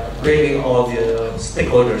the bringing all the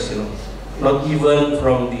stakeholders, not even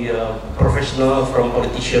from the professional, from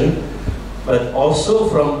politicians, but also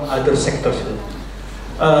from other sectors.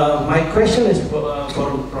 My question is for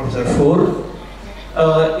Professor Fuhr.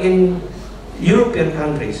 In European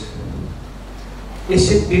countries, is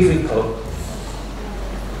it difficult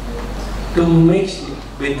to mix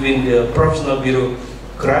between the professional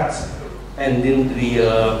bureaucrats and then the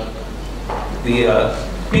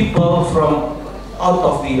people from out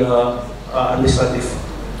of the administrative,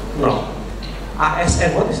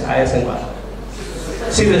 ASN, what is ASN?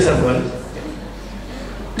 Civil servant,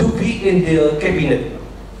 to be in the cabinet?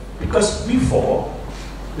 Because before,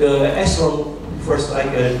 the echelon, first like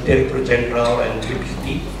a Director General and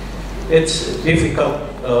deputy, it's difficult.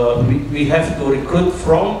 We have to recruit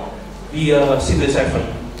from the civil servant.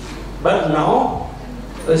 But now,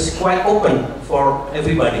 it's quite open for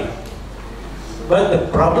everybody. But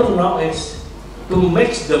the problem now is to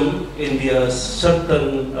mix them in the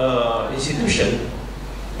certain institution.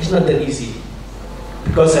 It's not that easy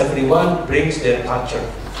because everyone brings their culture.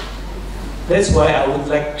 That's why I would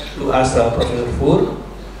like to ask Professor Fuhr,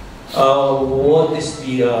 what is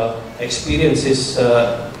the experiences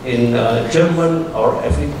in German or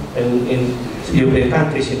in European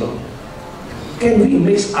countries? Can we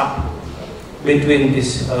mix up between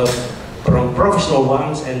this from professional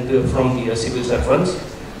ones and from the civil servants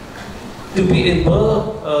to be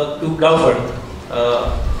able to govern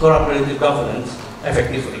collaborative governance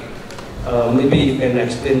effectively? Maybe you can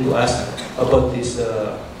explain to us about this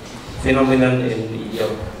phenomenon in your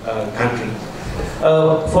country.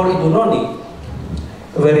 For Ibu Noni,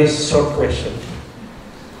 a very short question.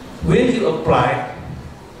 Will you apply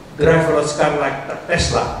driverless car like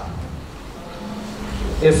Tesla?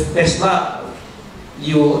 If Tesla,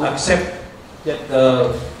 you accept that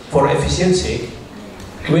for efficiency,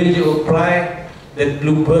 will you apply that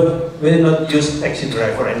Bluebird will not use taxi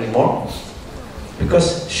driver anymore?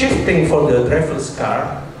 Because shifting for the driverless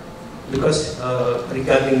car, because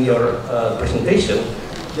regarding your presentation,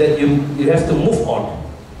 that you have to move on.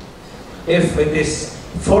 If it is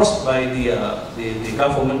forced by the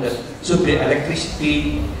government that should be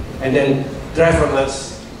electricity and then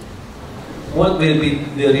driverless, what will be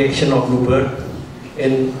the reaction of Bluebird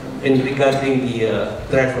in regarding the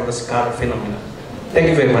driverless car phenomenon? Thank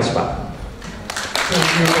you very much, Pak. Thank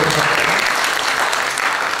you.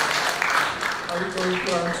 Are you going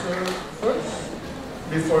to answer first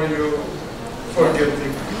before you forget the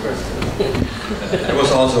question? I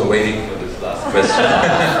was also waiting for this last question.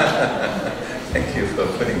 Thank you for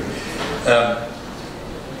putting it.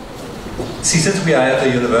 Since we are at the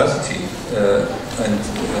university and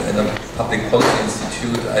in a public policy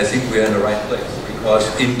institute, I think we are in the right place because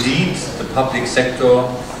indeed the public sector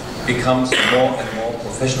becomes more and more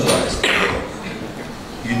professionalized.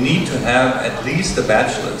 You need to have at least a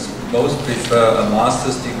bachelor's. Most prefer a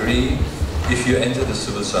master's degree if you enter the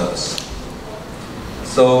civil service.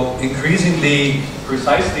 So increasingly,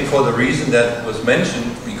 precisely for the reason that was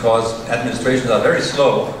mentioned, because administrations are very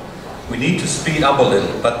slow, we need to speed up a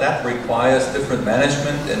little, but that requires different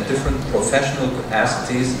management and different professional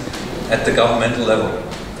capacities at the governmental level.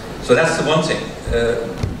 So that's the one thing.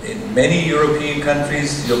 In many European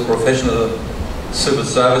countries, your professional civil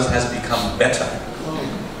service has become better.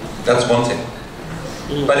 That's one thing.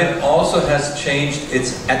 But it also has changed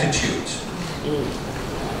its attitude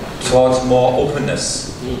towards more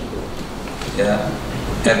openness. Yeah.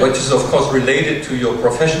 And which is of course related to your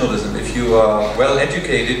professionalism. If you are well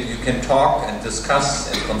educated, you can talk and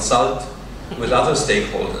discuss and consult with other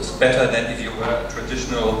stakeholders better than if you were a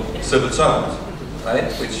traditional civil servant,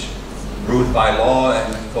 right? Which ruled by law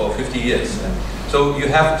and for 50 years. So you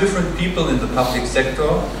have different people in the public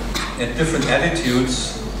sector and different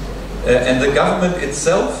attitudes. And the government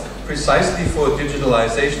itself, precisely for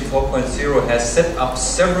digitalization 4.0, has set up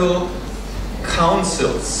several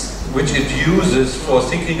councils which it uses for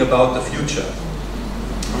thinking about the future.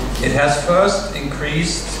 It has first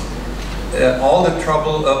increased all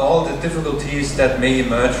the difficulties that may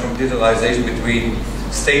emerge from digitalization between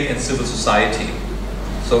state and civil society.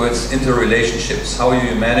 So it's interrelationships. How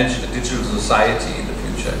you manage a digital society in the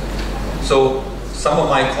future. So some of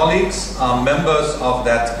my colleagues are members of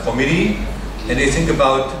that committee, and they think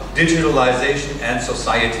about digitalization and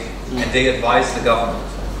society, and they advise the government.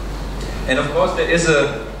 And of course, there is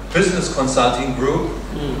a business consulting group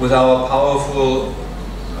with our powerful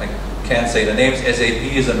can't say the names. SAP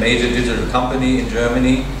is a major digital company in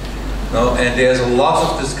Germany. No? And there's a lot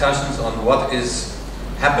of discussions on what is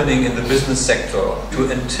happening in the business sector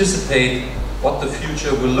to anticipate what the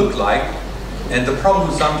future will look like. And the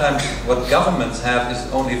problem sometimes what governments have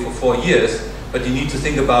is only for 4 years, but you need to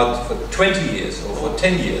think about for 20 years or for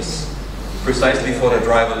 10 years, precisely for the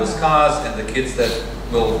driverless cars and the kids that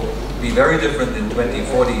will be very different in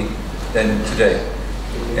 2040 than today.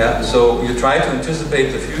 Yeah, so you try to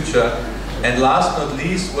anticipate the future. And last but not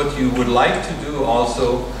least, what you would like to do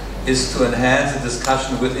also is to enhance the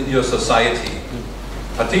discussion within your society,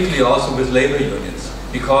 particularly also with labor unions,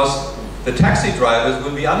 because the taxi drivers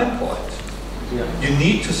will be unemployed. Yeah. You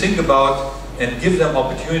need to think about and give them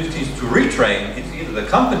opportunities to retrain. It's either the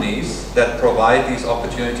companies that provide these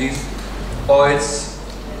opportunities, or it's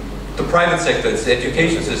the private sector, it's the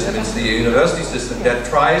education system, it's the university system that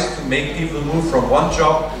tries to make people move from one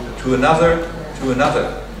job to another to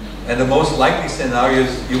another. And the most likely scenario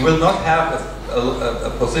is you will not have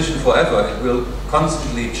a position forever. It will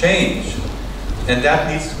constantly change. And that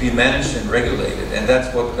needs to be managed and regulated. And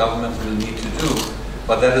that's what governments will need to do.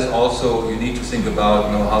 But that is also, you need to think about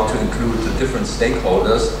how to include the different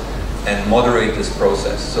stakeholders and moderate this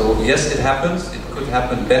process. So yes, it happens. It could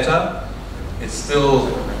happen better. It's still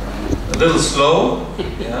a little slow,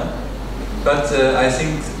 yeah. But I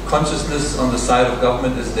think consciousness on the side of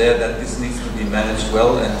government is there that this needs to be managed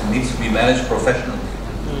well and it needs to be managed professionally.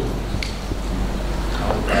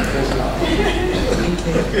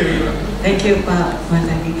 Thank you,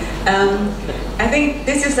 Matani. I think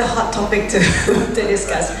this is a hot topic to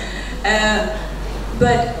discuss.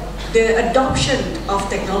 But the adoption of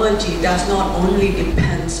technology does not only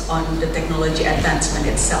depend on the technology advancement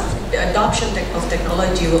itself. The adoption of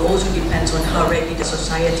technology will also depend on how ready the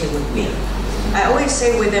society would be. I always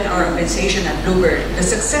say within our organization at Bluebird, the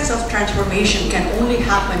success of transformation can only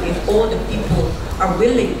happen if all the people are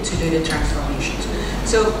willing to do the transformations.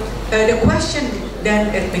 So the question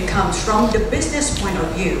then it becomes, from the business point of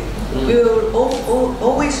view, we will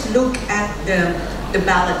always look at the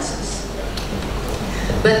balances.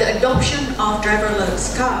 But the adoption of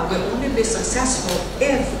driverless car will only be successful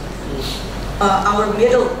if our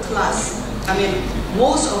middle class, I mean,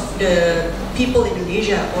 most of the people in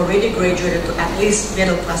Indonesia already graduated to at least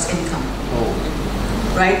middle class income,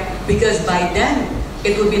 right? Because by then,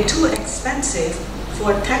 it would be too expensive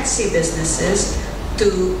for taxi businesses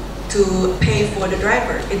to pay for the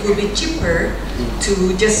driver. It will be cheaper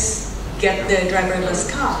to just get the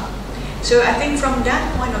driverless car. So I think from that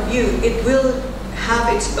point of view, it will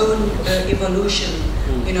have its own evolution,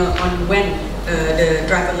 on when the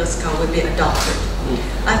driverless car will be adopted.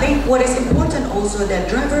 I think what is important also that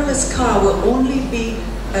driverless car will only be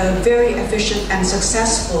very efficient and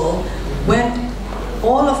successful when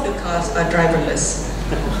all of the cars are driverless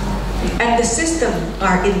and the system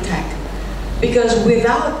are intact. Because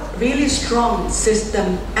without really strong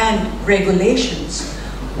system and regulations,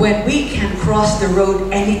 when we can cross the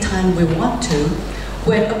road anytime we want to,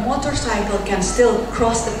 when a motorcycle can still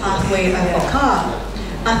cross the pathway of a car,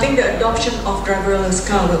 I think the adoption of driverless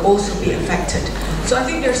car will also be affected. So I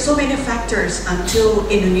think there are so many factors until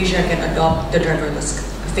Indonesia can adopt the driverless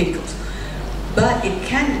vehicles. But it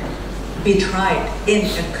can be tried in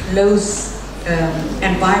a close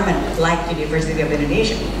environment like University of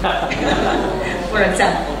Indonesia, for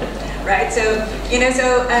example, right? So,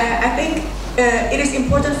 I think it is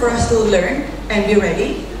important for us to learn and be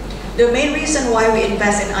ready. The main reason why we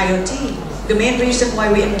invest in IoT, the main reason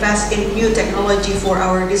why we invest in new technology for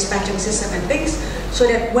our dispatching system and things, so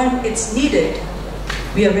that when it's needed,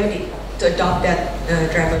 we are ready to adopt that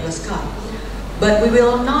driverless car. But we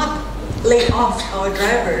will not lay off our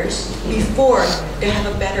drivers before they have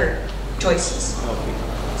a better choices.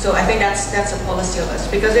 So I think that's a policy of us,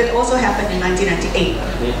 because it also happened in 1998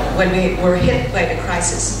 when we were hit by the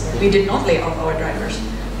crisis. We did not lay off our drivers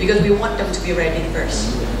because we want them to be ready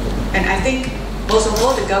first. And I think most of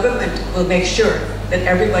all the government will make sure that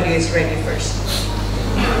everybody is ready first.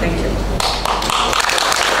 Thank you.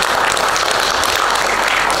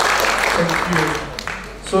 Thank you.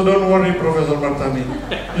 So don't worry, Professor Martani.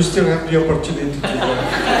 You still have the opportunity to learn.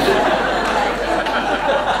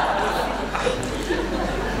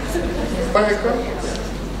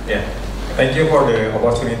 Yeah, thank you for the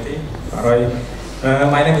opportunity. Roy.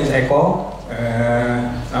 My name is Eko.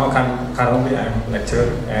 Now currently I'm lecturer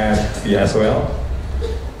at FIA as well.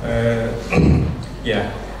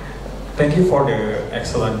 Yeah, thank you for the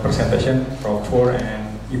excellent presentation, Prof. Fuhr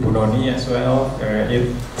and Ibu Noni as well.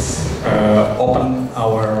 It's opened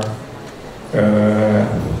our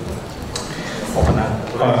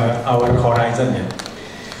horizon. Yeah.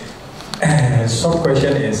 short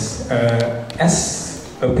question is, as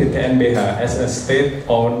a PTNBH, as a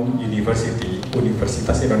state-owned university,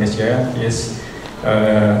 Universitas Indonesia is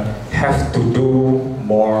have to do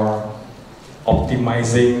more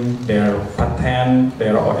optimizing their patent,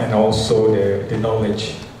 and also the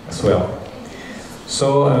knowledge as well.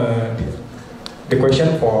 So the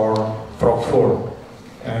question for Prof. Fuhr,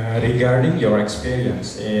 regarding your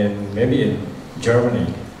experience maybe in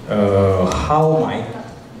Germany, how might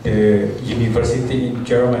the university in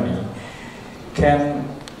Germany can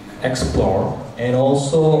explore and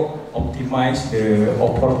also optimize the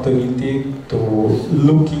opportunity to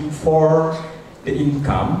looking for the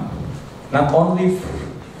income, not only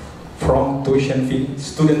from tuition fee,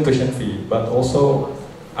 student tuition fee, but also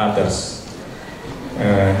others.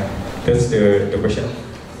 That's the question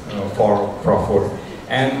for Prof. Fuhr.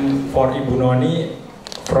 And for Ibu Noni,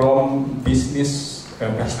 from business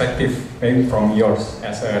perspective, maybe from yours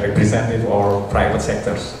as a representative or private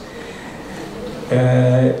sectors,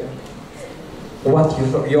 what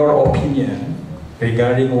your opinion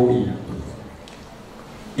regarding UI?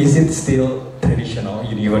 Is it still traditional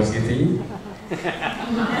university?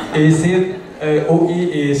 Is it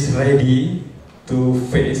UI is ready to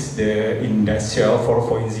face the industrial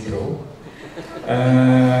 4.0?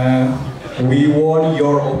 We want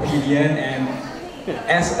your opinion and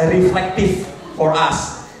as a reflective for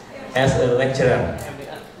us as a lecturer,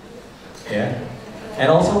 yeah, and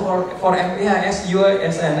also for MWA as you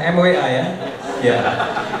as an MWA,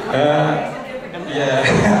 yeah.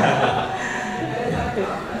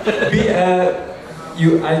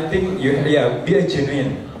 I think be a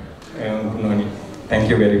genuine, Noni. Thank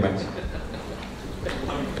you very much.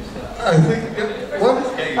 I think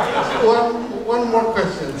one more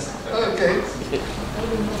question. Okay.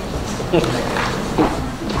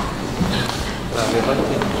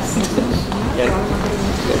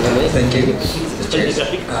 Thank you, Mr. Chair.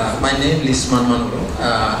 My name is Manmanu.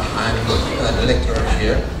 I'm the lecturer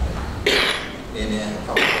here in the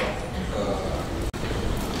Fakultas of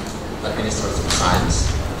Administrasi Science.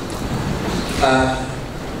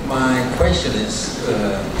 My question is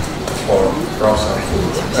for Professor Fuhr.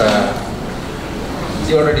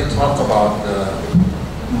 You already talked about the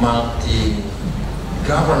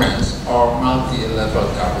multi-governance or multi-level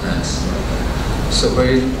governance. So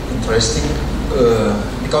very interesting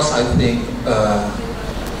because I think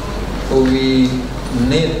we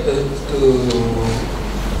need to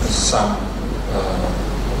some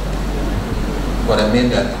what I mean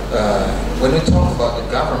that when we talk about the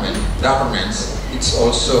governance, it's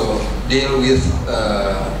also deal with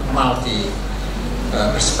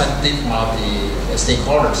multi-perspective,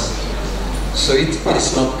 multi-stakeholders. So it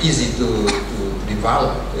is not easy to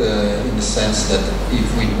develop in the sense that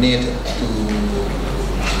if we need to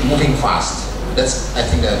moving fast, that's I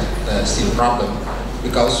think that still a problem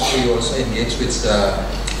because we also engage with the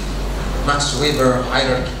Max Weber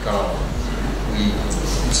hierarchical.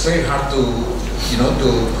 It's very hard to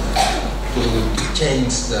to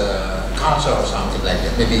change the culture or something like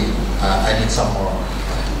that. Maybe I need some more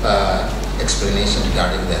explanation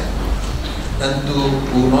regarding that. And to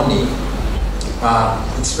Noni,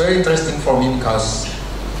 it's very interesting for me because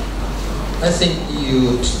I think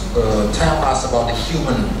you tell us about the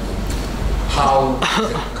human, how the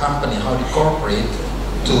company, how the corporate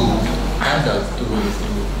to handle, to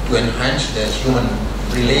enhance the human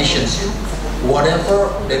relationship, whatever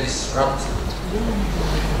that disrupt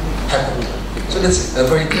happen. So that's a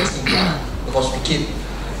very interesting part because we keep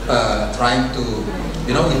trying to,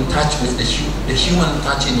 in touch with the human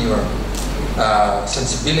touch in your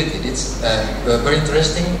sensibility. It's very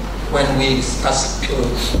interesting when we discuss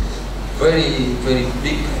very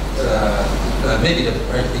big, maybe the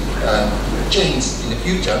very big change in the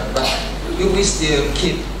future, but we still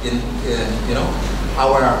keep in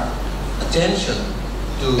our attention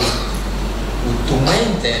to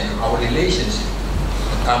maintain our relationship,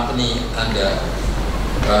 the company and the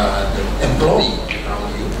employee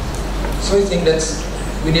around you. So I think that's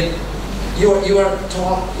we need. You are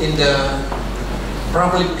taught in the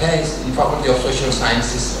probably placed in Faculty of Social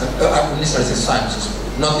Sciences, Administrative Sciences,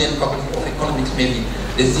 not in Faculty of Economics. Maybe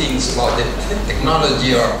the things about the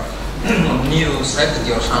technology or new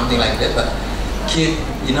strategy or something like that. But keep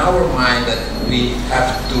in our mind that we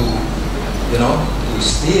have to, to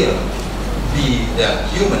still be the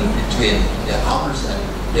human between the owners and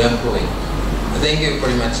the employee. Thank you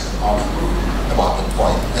very much about the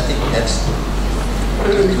point. I think that's.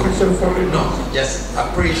 Any question for me? No, just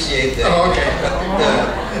appreciate the. Oh, okay.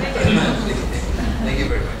 Thank you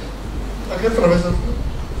very much. Okay, Professor.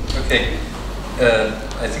 Okay, I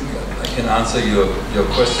think I can answer your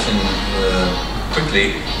question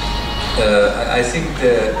quickly. I think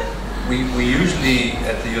we usually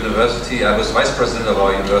at the university, I was vice president of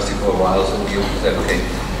our university for a while, so we said, okay,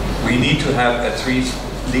 we need to have at least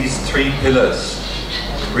three pillars: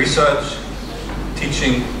 research,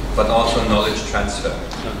 teaching, but also knowledge transfer.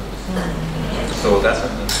 So that's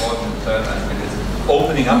an important third aspect. It's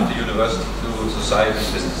opening up the university to society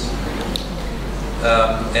and business.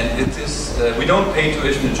 And it is, we don't pay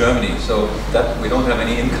tuition in Germany, so that we don't have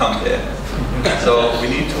any income there. So we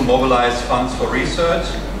need to mobilize funds for research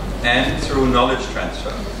and through knowledge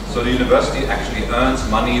transfer. So the university actually earns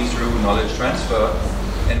money through knowledge transfer,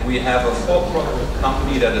 and we have a for-profit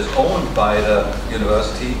company that is owned by the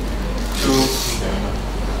university to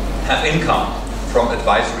have income from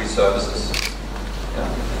advisory services. Yeah.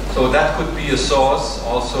 So that could be a source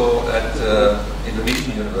also at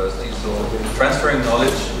Indonesian universities, so transferring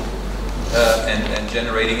knowledge and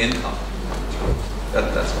generating income.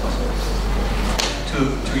 That's also.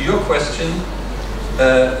 To your question,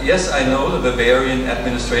 yes, I know the Bavarian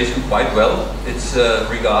administration quite well. It's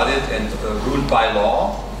regarded and ruled by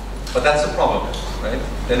law, but that's a problem, right?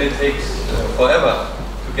 Then it takes forever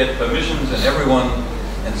to get permissions and everyone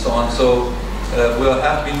and so on. So we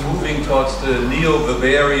have been moving towards the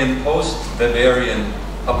neo-Bavarian, post-Bavarian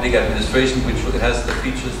public administration, which has the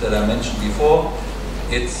features that I mentioned before.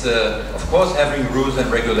 It's, of course, having rules and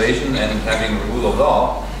regulation and having rule of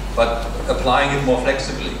law, but applying it more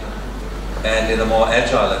flexibly and in a more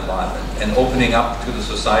agile environment and opening up to the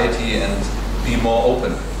society and be more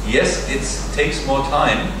open. Yes, it takes more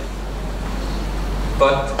time,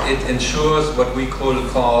 but it ensures what we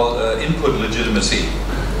call input legitimacy.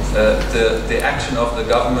 The action of the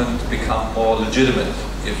government become more legitimate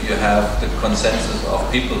if you have the consensus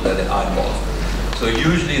of people that are involved. So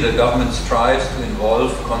usually the government strives to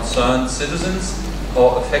involve concerned citizens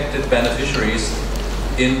or affected beneficiaries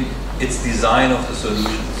in its design of the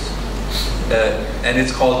solutions. And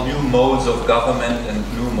it's called new modes of government and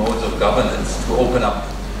new modes of governance to open up.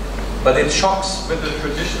 But it shocks with the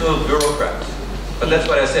traditional bureaucrat. But that's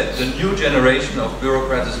what I said, the new generation of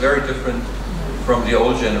bureaucrats is very different from the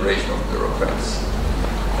old generation of bureaucrats.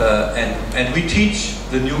 And we teach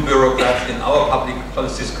the new bureaucrats in our public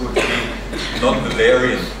policy school to be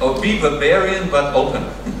non-Bavarian, or be Bavarian but open.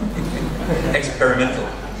 Experimental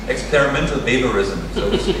Bavarism, so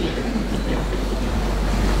to speak.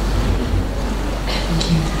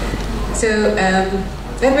 So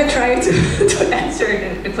let me try to answer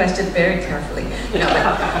the question very carefully. No,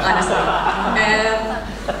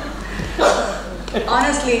 but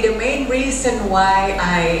honestly, the main reason why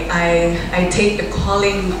I take the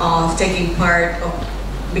calling of taking part of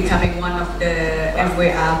becoming one of the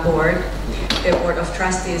FWA board, the Board of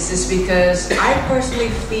Trustees, is because I personally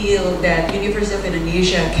feel that University of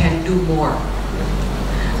Indonesia can do more.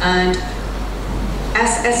 And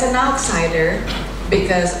as an outsider,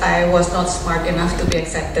 because I was not smart enough to be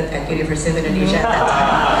accepted at University of Indonesia at that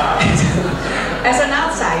time. As an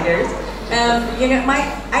outsider, you know,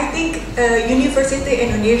 I think University of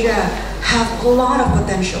Indonesia have a lot of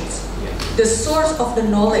potentials. The source of the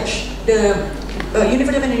knowledge, the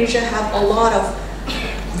University of Indonesia have a lot of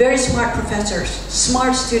very smart professors,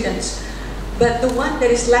 smart students, but the one that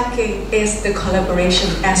is lacking is the collaboration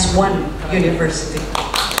as one university.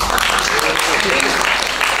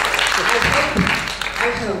 I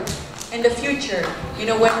hope in the future, you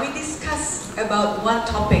know, when we discuss about one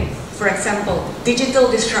topic, for example, digital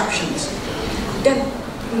disruptions, then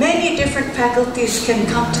many different faculties can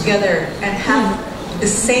come together and have the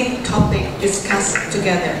same topic discussed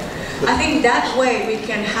together. I think that way we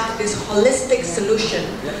can have this holistic solution,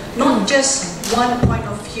 not just one point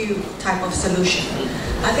of view type of solution.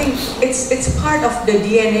 I think it's part of the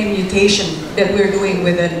DNA mutation that we're doing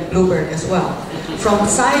within Bluebird as well, from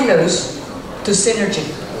silos to synergy.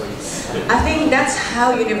 I think that's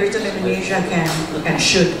how University of Indonesia can and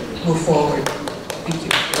should move forward. Thank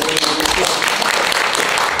you.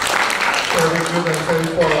 Very good and very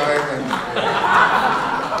polite.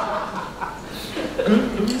 And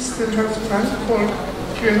do we still have time for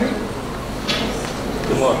Q&A?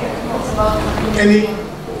 Any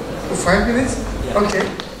 5 minutes? Yeah. Okay.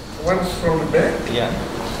 One from the back. Yeah.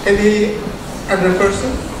 Any other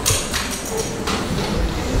person?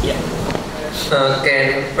 Yeah.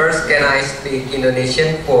 Can I speak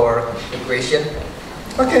Indonesian for the question?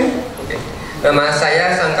 Okay. Okay. Nama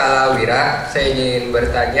saya Sangkala Wira. Saya ingin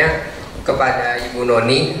bertanya kepada Ibu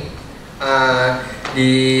Noni.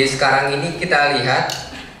 Di sekarang ini kita lihat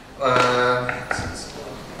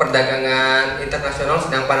perdagangan internasional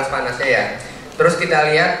sedang panas-panasnya ya. Terus kita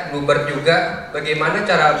lihat Bluebird juga, bagaimana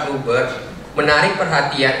cara Bluebird menarik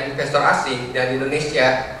perhatian investor asing dari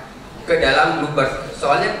Indonesia ke dalam Bluebird.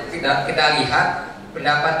 Soalnya kita lihat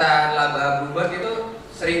pendapatan laba Bluebird itu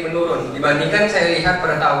sering menurun dibandingkan saya lihat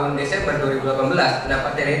pada tahun Desember 2018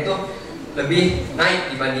 pendapatannya itu lebih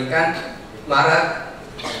naik dibandingkan Maret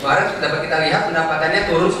dapat kita lihat pendapatannya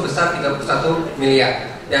turun sebesar 31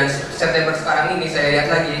 miliar dan September sekarang ini saya lihat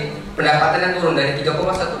lagi pendapatannya turun dari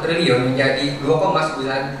 3,1 triliun menjadi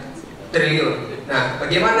 2,9 triliun. Nah,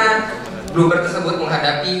 bagaimana Bluebird tersebut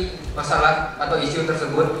menghadapi masalah atau isu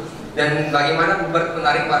tersebut dan bagaimana Bluebird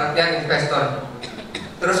menarik perhatian investor.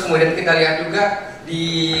 Terus kemudian kita lihat juga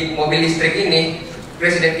di mobil listrik ini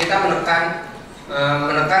Presiden kita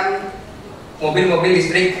menekan mobil-mobil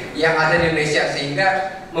listrik yang ada di Indonesia sehingga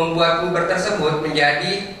membuat Bluebird tersebut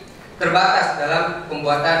menjadi terbatas dalam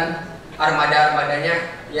pembuatan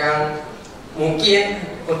armada-armadanya yang mungkin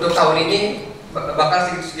untuk tahun ini bakal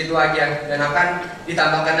segitu-segitu aja dan akan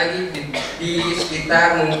ditambahkan lagi di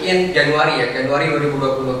sekitar mungkin Januari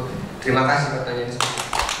 2020. Terima kasih pertanyaannya.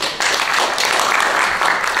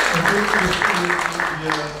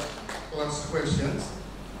 Last question.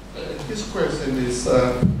 His question is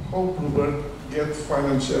how Bluebird get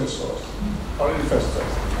financial source or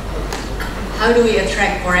investors? How do we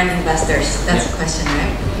attract foreign investors? That's the question,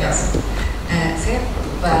 right? Yes. Saya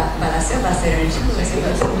balasnya bahasa Indonesia, bahasa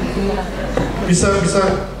Indonesia. Bisa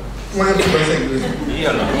mengerti bahasa Inggris? Iya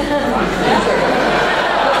loh.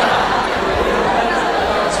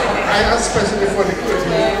 I asked especially for the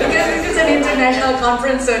Because it's an international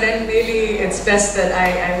conference, so then maybe it's best that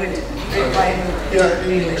I would reply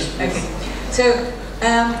in English. Okay. So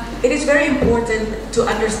it is very important to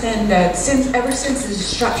understand that ever since the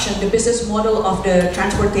disruption, the business model of the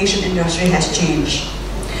transportation industry has changed.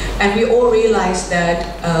 And we all realize that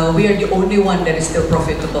we are the only one that is still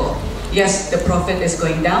profitable. Yes, the profit is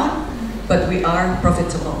going down, but we are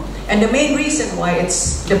profitable. And the main reason why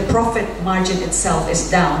the profit margin itself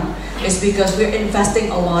is down is because we're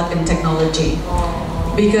investing a lot in technology.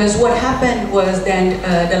 Because what happened was then,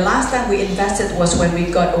 the last time we invested was when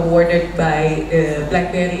we got awarded by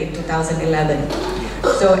BlackBerry in 2011.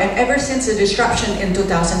 So, and ever since the disruption in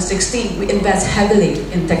 2016, we invest heavily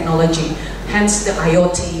in technology. Hence the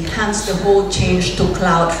IoT, hence the whole change to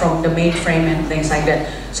cloud from the mainframe and things like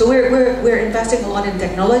that. So we're investing a lot in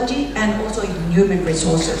technology and also in human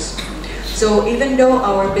resources. So even though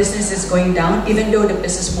our business is going down, even though the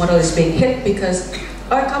business model is being hit because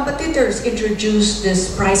our competitors introduce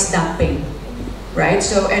this price dumping, right?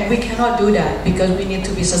 So, and we cannot do that because we need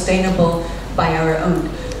to be sustainable by our own.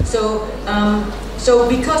 So, so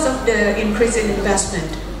because of the increase in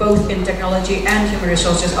investment, both in technology and human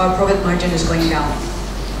resources, our profit margin is going down.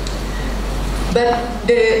 But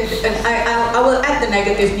I will add the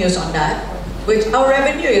negative news on that, which our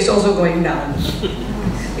revenue is also going down.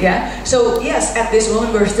 Yeah. So yes, at this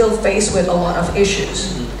moment we're still faced with a lot of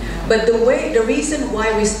issues. But the reason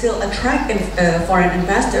why we still attract foreign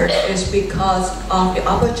investors is because of the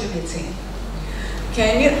opportunity.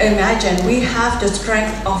 Can you imagine? We have the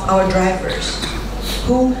strength of our drivers,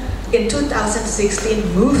 who in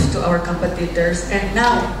 2016 moved to our competitors and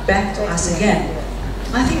now back to us again.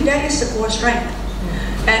 I think that is the core strength.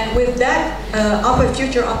 And with that, our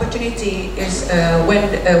future opportunity is where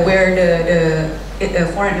the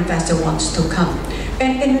foreign investor wants to come.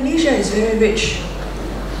 And Indonesia is very rich.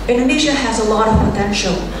 Indonesia has a lot of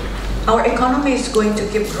potential. Our economy is going to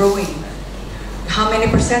keep growing. How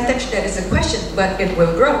many percentage, that is a question, but it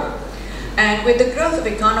will grow. And with the growth of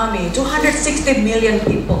economy, 260 million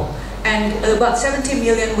people, and about 70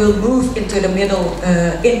 million will move into the middle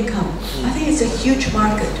income. I think it's a huge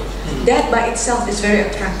market. That by itself is very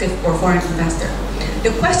attractive for foreign investor. The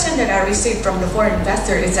question that I received from the foreign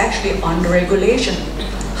investor is actually on the regulation,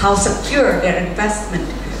 how secure their investment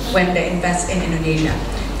when they invest in Indonesia.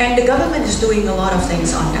 And the government is doing a lot of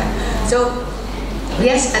things on that. So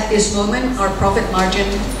yes, at this moment our profit margin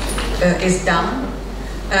is down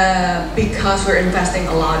because we're investing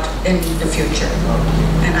a lot in the future.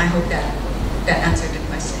 And I hope that answered the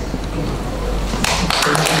question.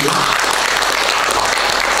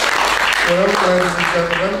 Well, ladies and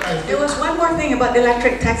gentlemen, there was one more thing about the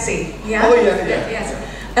electric taxi. Yeah? Oh, yeah. Yes.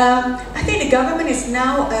 I think the government is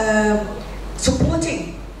now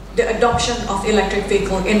supporting the adoption of electric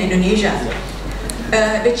vehicle in Indonesia.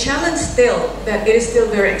 The challenge still that it is still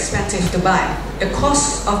very expensive to buy. The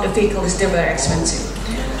cost of the vehicle is still very expensive.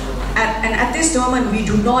 And at this moment, we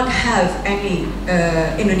do not have any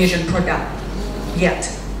Indonesian product yet.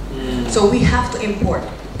 So we have to import.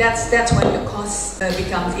 That's when the cost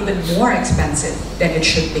becomes even more expensive than it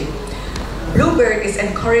should be. Bluebird is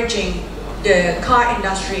encouraging the car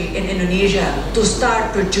industry in Indonesia to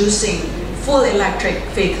start producing full electric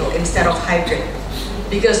vehicle instead of hybrid.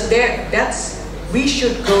 because we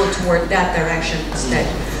should go toward that direction instead.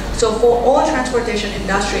 So for all transportation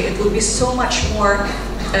industry, it will be so much more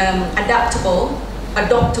adaptable,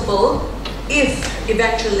 if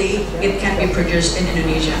eventually it can be produced in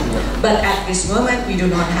Indonesia. But at this moment, we do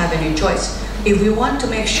not have any choice. If we want to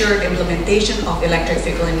make sure the implementation of electric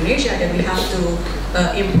vehicle in Indonesia, then we have to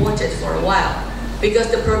import it for a while.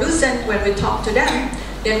 Because the producers, when we talk to them,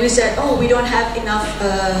 then we said, oh, we don't have enough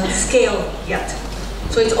scale yet.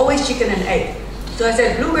 So it's always chicken and egg. So I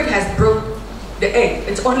said, Bluebird has broke the egg.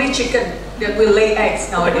 It's only chicken that will lay eggs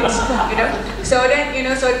nowadays, you know. So then, you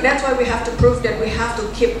know, so that's why we have to prove that we have to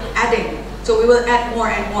keep adding. So we will add more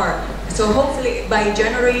and more. So hopefully by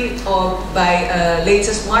January or by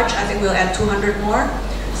latest March, I think we'll add 200 more.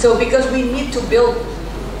 So because we need to build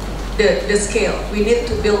the scale, we need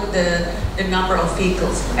to build the number of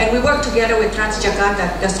vehicles. And we work together with Transjakarta,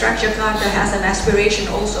 because Transjakarta has an aspiration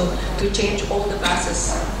also to change all the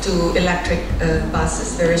buses to electric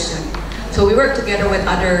buses very soon. So we work together with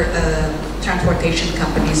other transportation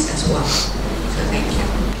companies as well. So thank you.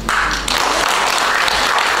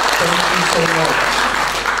 Thank you so much.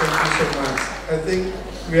 Thank you so much. I think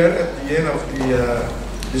we are at the end of the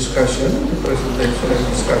discussion, the presentation and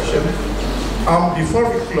discussion. Before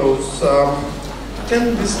we close,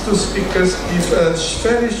 can these two speakers give a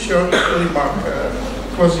very short remark,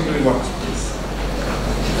 closing remarks, please?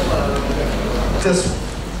 Just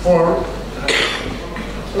for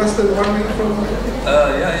less than 1 minute from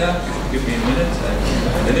yeah. Give me a minute,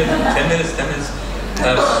 10 minutes.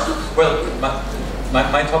 Well,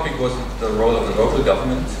 my topic was the role of the local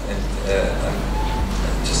government, and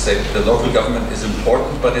just say the local government is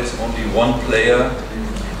important, but it's only one player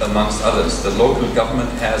amongst others. The local government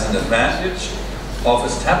has an advantage of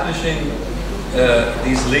establishing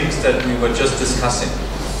these links that we were just discussing.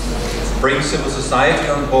 Bring civil society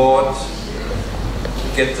on board,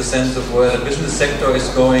 get the sense of where the business sector is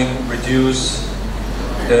going, reduce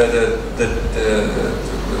the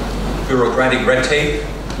bureaucratic red tape.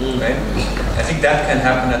 Right? I think that can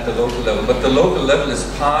happen at the local level, but the local level is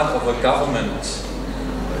part of a government,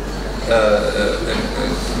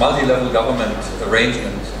 multi-level government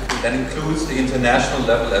arrangement that includes the international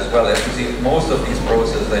level as well, as you see most of these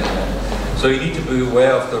processes anymore. So you need to be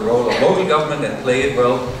aware of the role of local government and play it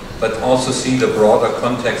well, but also see the broader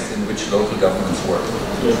context in which local governments work.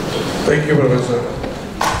 Thank you, Professor.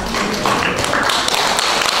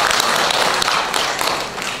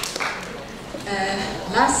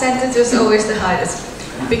 Last sentence is always the hardest,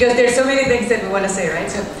 because there's so many things that we want to say,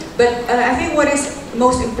 right? So, but I think what is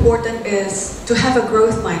most important is to have a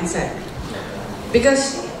growth mindset,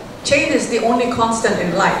 because change is the only constant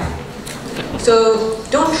in life. So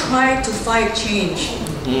don't try to fight change,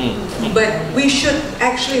 but we should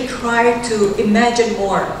actually try to imagine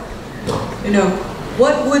more. You know,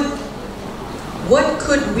 what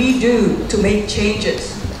could we do to make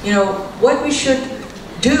changes? You know, what we should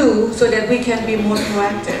do so that we can be more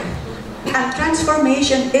proactive. And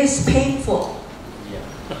transformation is painful,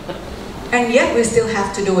 and yet we still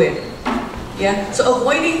have to do it. Yeah. So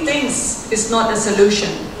avoiding things is not a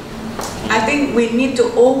solution. I think we need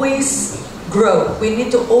to always grow. We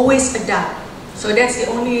need to always adapt. So that's the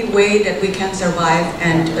only way that we can survive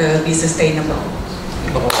and be sustainable.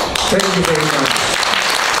 Thank you very much.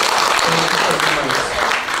 Thank you very much.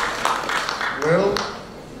 Well,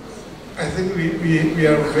 I think we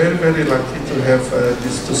are very, very lucky to have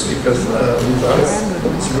these two speakers with us.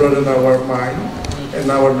 It's broadened our mind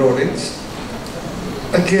and our knowledge.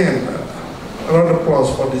 Again, a round of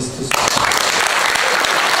applause for these two speakers.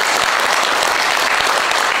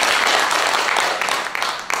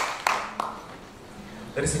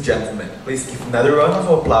 Ladies and gentlemen, please give another round of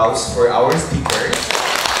applause for our speakers,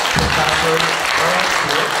 Professor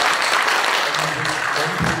Harald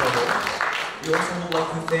and Purnomo. We also would like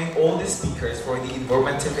to thank all the speakers for the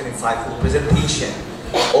informative and insightful presentation.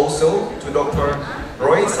 Also to Dr.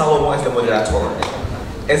 Roy Salomo as the moderator.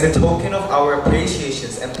 As a token of our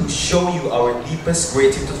appreciations and to show you our deepest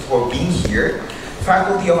gratitude for being here,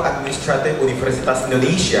 Faculty of Administrasi Universitas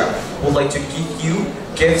Indonesia would like to give you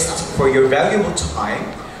gifts for your valuable time.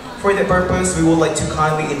 For the purpose, we would like to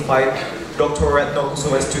kindly invite Dr.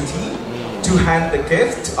 M.Soc.Sc to hand the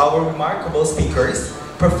gift to our remarkable speakers,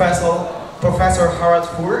 Professor Harald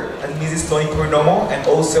Fuhr and Mrs. Noni Purnomo, and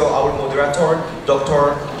also our moderator,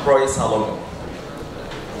 Dr. Roy Salomo.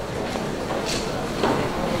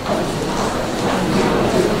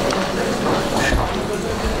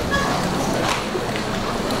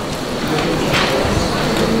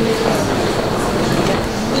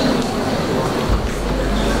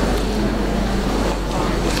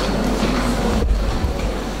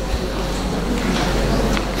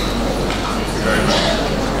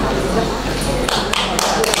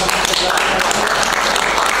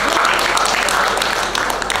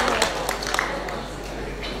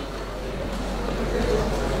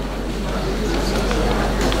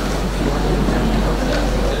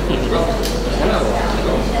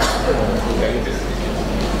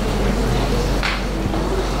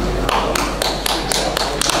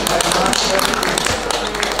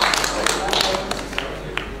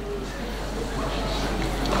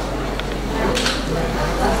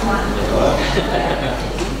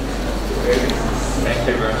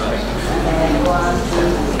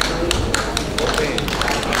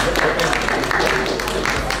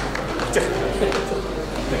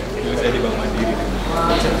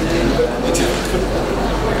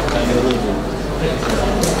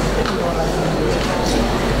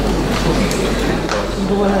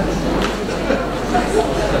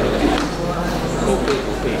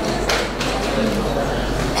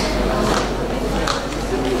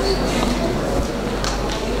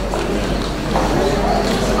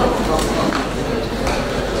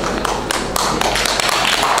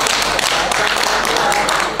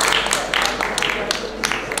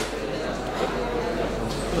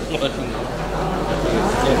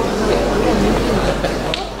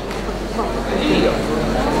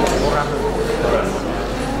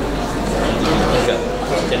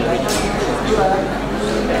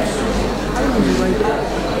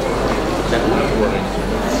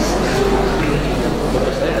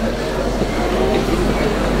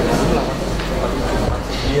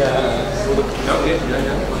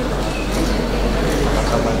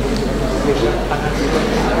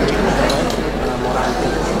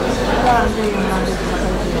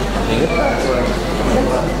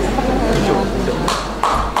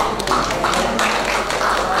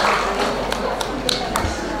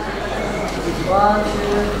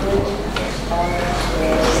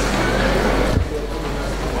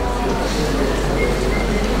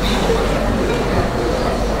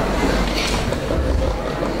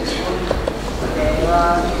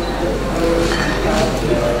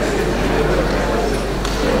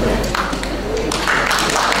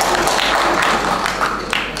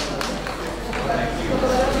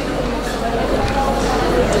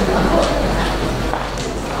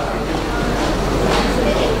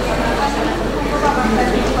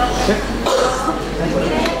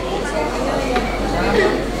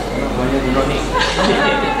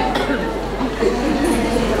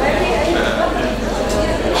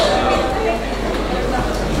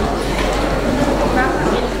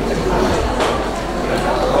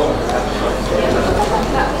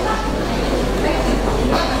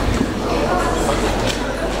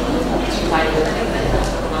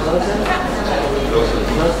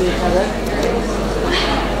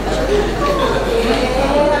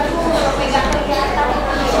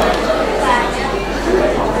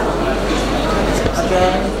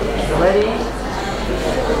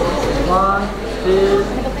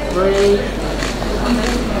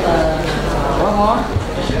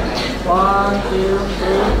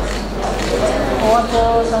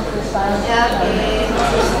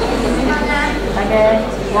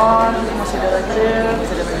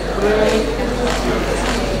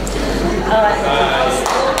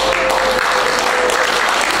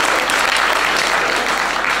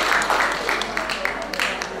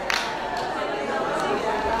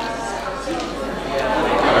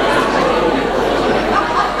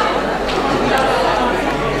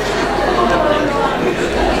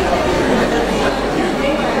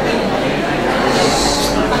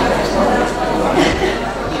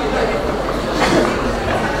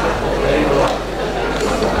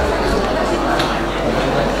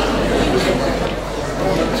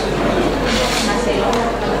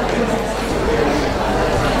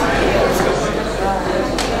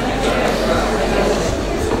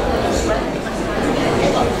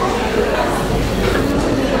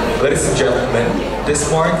 Ladies and gentlemen, this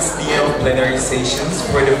marks the end of plenary sessions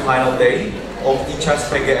for the final day of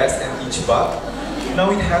ICAS-PGS and ICBAP.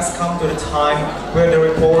 Now it has come to the time where the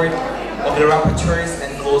report of the rapporteurs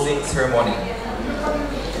and closing ceremony.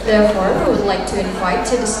 Therefore, we would like to invite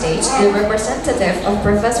to the stage the representative of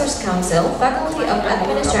Professors Council, Faculty of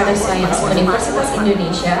Administrative Science, Universitas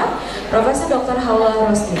Indonesia, Professor Dr.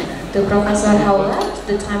 Harald. To Professor Harald,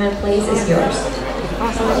 the time and place is yours.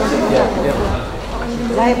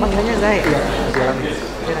 Zai, panggilnya Zai.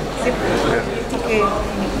 Sip. Oke.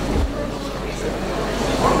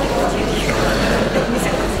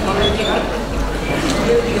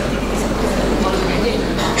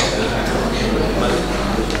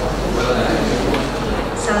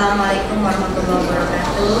 Assalamualaikum warahmatullahi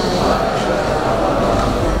wabarakatuh.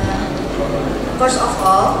 First of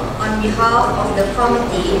all, on behalf of the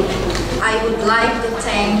committee, I would like to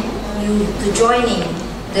thank you to joining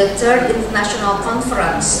the third International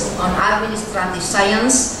Conference on Administrative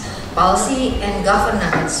Science, Policy and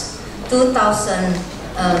Governance 2019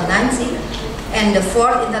 and the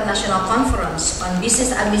fourth International Conference on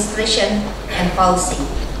Business Administration and Policy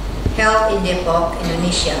held in Depok,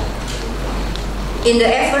 Indonesia. In the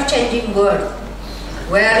ever-changing world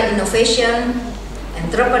where innovation,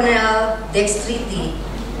 entrepreneurial dexterity,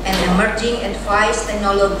 and emerging advanced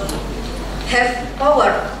technology have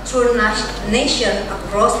power through nations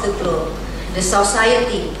across the globe, the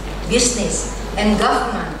society, business, and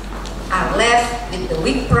government are left with the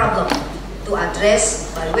big problem to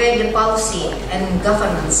address by way of policy and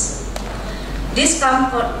governance. This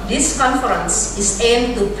conference is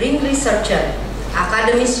aimed to bring researchers,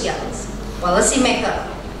 academicians,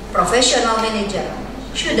 policymakers, professional manager,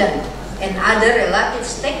 student, and other related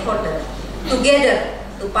stakeholders together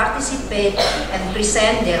to participate and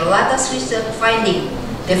present their latest research finding,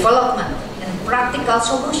 development, and practical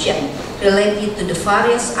solution related to the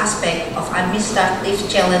various aspects of administrative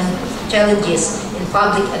challenges in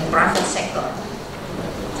public and private sector.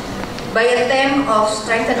 By a theme of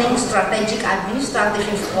strengthening strategic administrative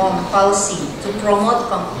reform policy to promote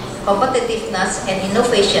competitiveness and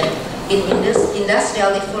innovation in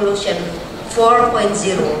Industrial Revolution 4.0,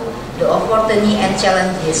 the opportunity and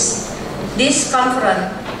challenges. This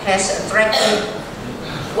conference has attracted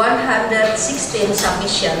 116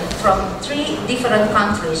 submissions from 3 different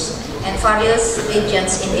countries and various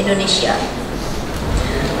regions in Indonesia.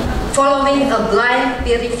 Following a blind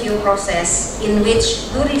peer review process in which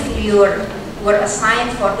 2 reviewers were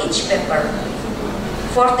assigned for each paper,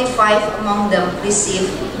 45 among them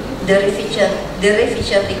received the revision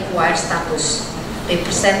required status,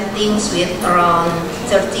 representing with around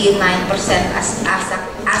 39%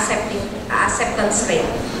 acceptance rate.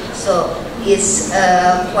 So it's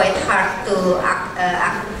quite hard to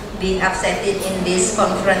be accepted in this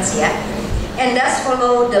conference, yeah, and thus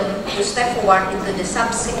follow them to step forward into the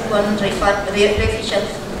subsequent revision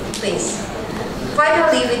phase.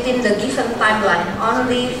 Finally, within the given timeline,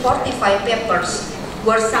 only 45 papers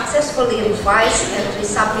were successfully revised and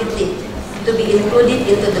resubmitted to be included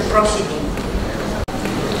into the proceeding.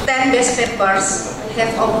 10 best papers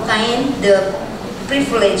have obtained the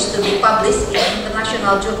privilege to be published in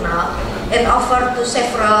international journal and offered to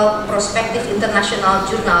several prospective international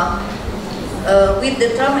journals with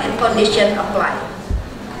the term and condition applied.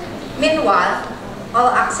 Meanwhile, all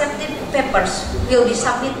accepted papers will be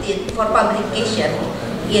submitted for publication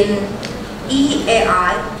in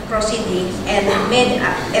EAI proceeding and made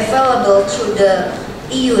available through the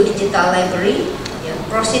EU Digital Library.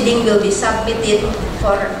 Proceeding will be submitted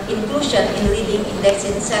for inclusion in leading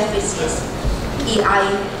indexing services, EI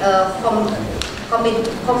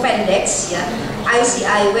Compendex,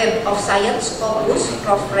 ICI Web of Science, Scopus,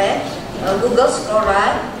 Prof, Google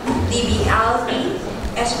Scholar, DBLP,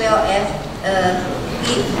 as well as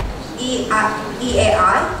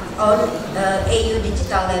EAI on EU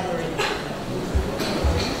Digital Library.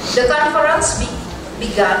 The conference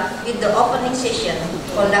began with the opening session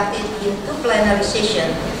conducted in 2 plenary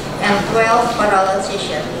sessions and 12 parallel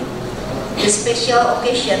sessions. The special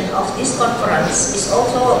occasion of this conference is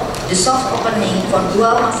also the soft opening for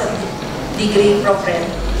dual master degree program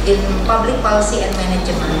in public policy and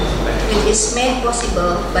management, which is made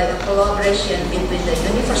possible by a collaboration between the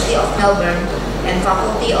University of Melbourne and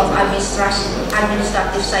Faculty of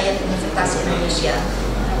Administrative Science Universitas Indonesia.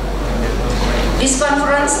 This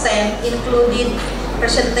conference theme included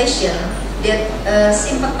presentation that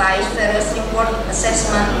sympathize various report,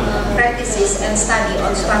 assessment, practices, and study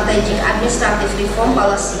on strategic administrative reform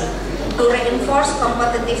policy to reinforce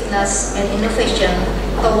competitiveness and innovation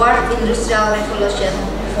toward Industrial Revolution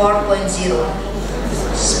 4.0.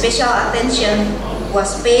 Special attention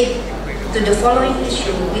was paid to the following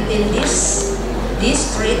issue within these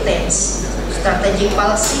 3 themes. Strategic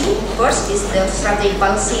policy, first is the strategic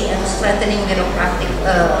policy and strengthening bureaucratic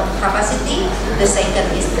capacity. The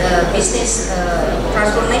second is the business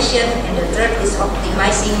transformation, and the third is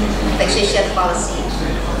optimizing taxation policy.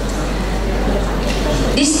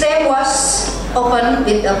 This theme was opened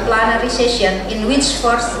with a plenary session in which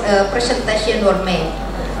first presentations were made.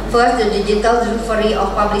 First, the digital delivery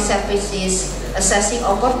of public services, assessing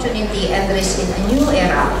opportunity and risk in a new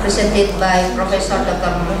era, presented by Professor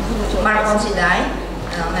Dr. Mark Considine,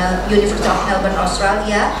 University of Melbourne,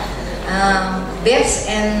 Australia.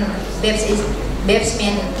 BEPS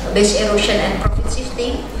mean base erosion and profit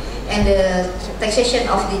shifting, and the taxation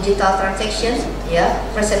of digital transactions,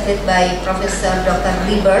 presented by Professor Dr.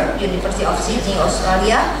 Lieber, University of Sydney,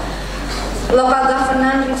 Australia. Local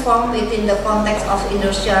governance reform within the context of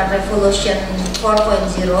Industrial Revolution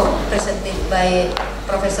 4.0, presented by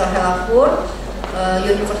Professor Harald Fuhr,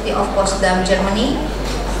 University of Postdam, Germany.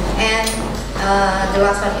 And the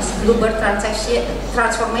last one is global transformation,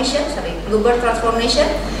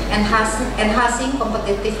 enhancing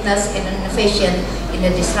competitiveness and innovation in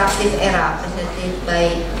the disruptive era, presented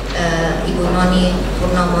by Ibu Noni,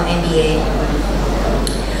 Purnomo, MBA.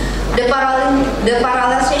 The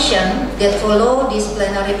parallel session that follow this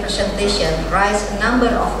plenary presentation raised a number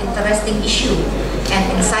of interesting issues and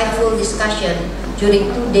insightful discussion during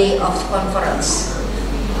 2 days of conference.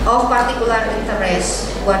 Of particular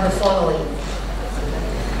interest were the following.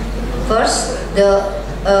 First,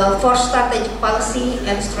 for strategic policy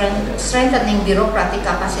and strengthening bureaucratic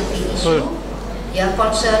capacity issue,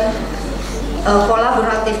 concern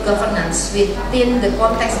collaborative governance within the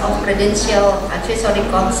context of Prudential Advisory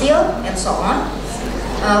Council and so on.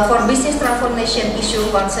 For business transformation issue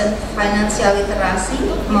concern financial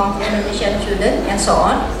literacy among Indonesian students and so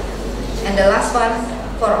on. And the last one,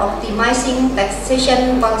 for optimizing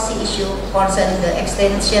taxation policy issue concern the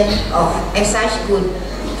extension of excise good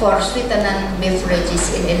for sweetened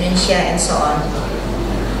beverages in Indonesia and so on.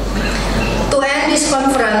 To end this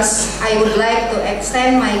conference, I would like to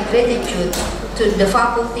extend my gratitude to the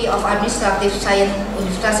Faculty of Administrative Science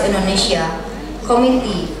Universitas Indonesia,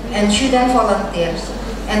 committee and student volunteers,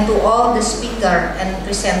 and to all the speakers and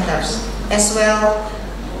presenters, as well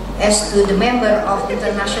as to the member of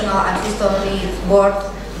International Advisory Board,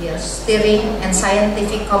 Steering and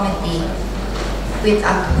Scientific Committee,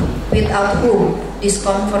 without whom this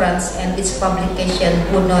conference and its publication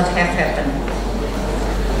would not have happened.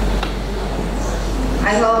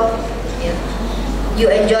 I hope you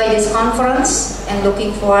enjoy this conference and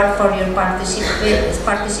looking forward for your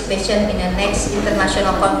participation in the next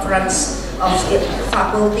international conference of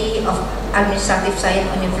Faculty of Administrative Science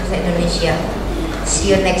Universitas Indonesia. See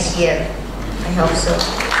you next year. I hope so.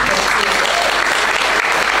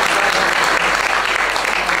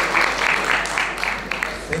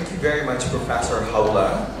 Thank you very much, Professor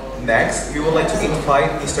Harald. Next, we would like to invite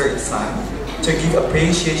Mr. Ihsan to give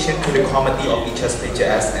appreciation to the committee of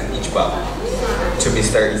ICAS-PGS and ICBAP. To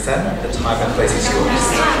Mr. Ihsan, the time and place is yours.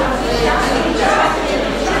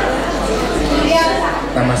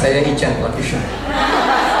 Nama saya Ican, Production.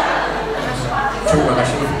 Terima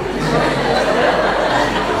kasih.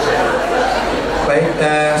 Baik,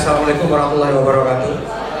 assalamualaikum warahmatullahi wabarakatuh.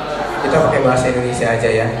 Kita pakai bahasa Indonesia aja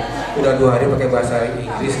ya. Udah 2 hari pakai bahasa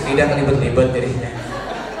Inggris, tidak ribet-ribet jadinya.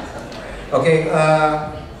 Oke,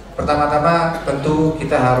 pertama-tama tentu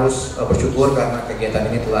kita harus bersyukur karena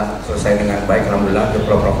kegiatan ini telah selesai dengan baik, alhamdulillah,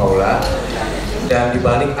 Prof. Dan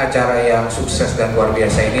dibalik acara yang sukses dan luar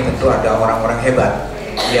biasa ini tentu ada orang-orang hebat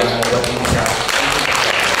yang membuat ini bisa.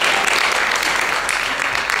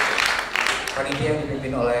 Panitia yang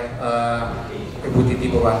dipimpin oleh Ibu Titi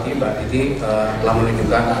Bowanti, Mbak Titi telah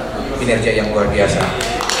menunjukkan kinerja yang luar biasa.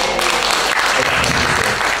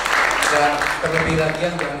 Dan terlebih lagi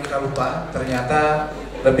yang jangan kita lupa, ternyata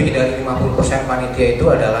lebih dari 50% panitia itu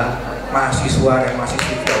adalah mahasiswa dan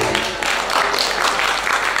mahasiswi UI.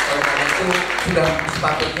 Oleh karena itu sudah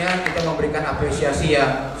sepatutnya kita memberikan apresiasi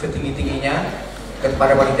yang setinggi-tingginya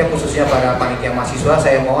kepada panitia, khususnya para panitia mahasiswa.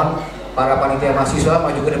 Saya mohon para panitia mahasiswa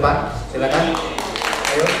maju ke depan, silakan.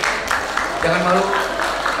 Ayo, jangan malu.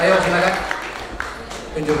 Ayo silakan.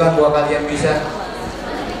 Tunjukkan bahwa kalian bisa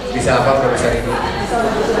apa udah besar ini.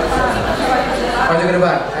 Maju ke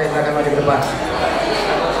depan. Ayo silakan maju ke depan.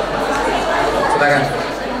 Silakan.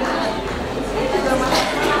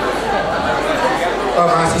 Oh,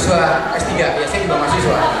 mahasiswa S3, ya saya juga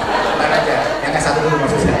mahasiswa. Tenang aja, yang S1 dulu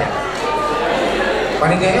maksud saya.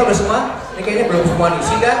 Panitianya udah semua? Ini kayaknya belum semua nih,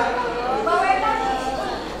 sehingga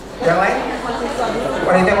yang lain?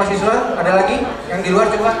 Panitia mahasiswa, ada lagi? Yang di luar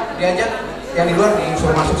coba diajak, yang di luar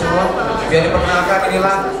disuruh masuk semua. Biar diperkenalkan,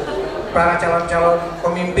 inilah para calon-calon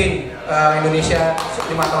pemimpin Indonesia 5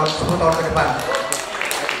 tahun, 10 tahun ke depan.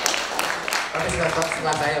 Tapi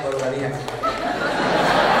setelah saya baru kalian.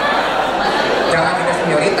 Jangan ada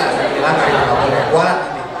senioritas, saya bilang nggak boleh kuat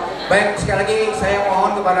nanti. Baik, sekali lagi saya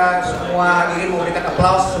mohon kepada semua hadirin memberikan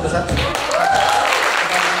aplaus sebesar.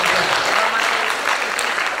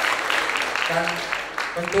 Dan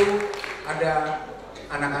tentu ada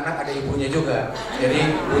anak-anak, ada ibunya juga. Jadi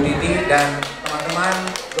Bu Titi dan teman-teman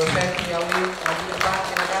dosen Yawi maju ke depan,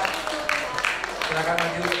 silakan. Silakan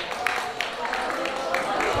maju.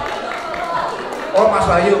 Oh, Mas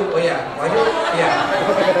Wahyu, oh iya, Wahyu, iya.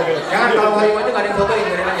 Jangan kalau Wahyu maju nggak ada yang fotoin,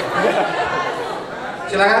 biarin aja.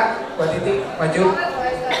 Silakan, Mbak Titi maju.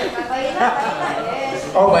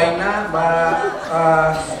 Oh, Mbak Ina,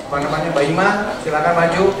 apa namanya, Mbak Ima, silakan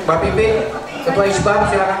maju. Mbak Pipi, Ketua ICBAP,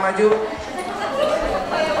 silakan maju.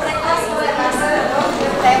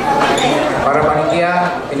 Para panitia,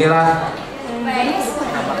 inilah.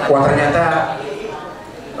 Wah, ternyata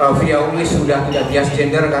via UI sudah tidak bias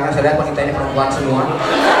gender karena saya lihat wanitanya perempuan semua.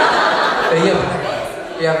 Iya benar,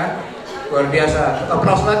 iya kan? Luar biasa.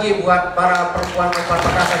 Aplaus lagi buat para perempuan-perempuan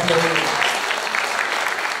perkasa via UI.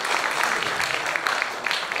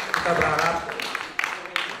 Kita berharap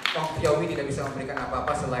via UI tidak bisa memberikan apa-apa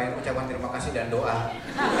selain ucapan terima kasih dan doa.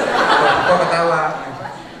 Kok ketawa?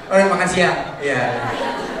 Oh, makan siang. Iya.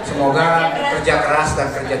 Semoga kerja keras dan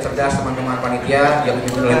kerja cerdas teman-teman panitia yang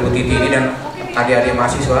dipimpin oleh Bu Titi ini dan adik-adik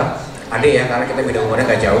mahasiswa, adik ya karena kita beda umurnya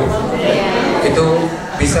gak jauh, itu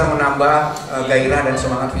bisa menambah gairah dan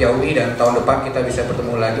semangat via UI dan tahun depan kita bisa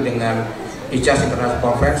bertemu lagi dengan ICAS International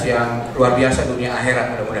Conference yang luar biasa dunia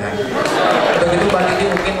akhirat mudah-mudahan. Begitu Mbak Titi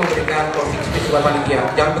mungkin memberikan closing speech buat panitia.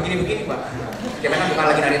 Jangan begini-begini Mbak. Kita kan bukan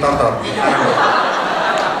lagi nari tonton.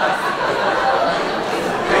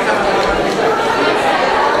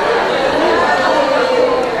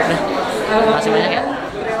 Terima kasih banyak ya.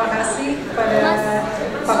 Terima kasih kepada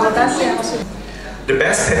Fakultas yang The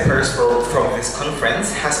best papers from this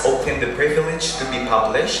conference has obtained the privilege to be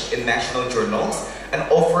published in national journals and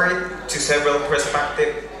offered to several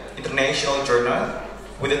prospective international journals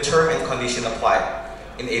with the term and condition applied.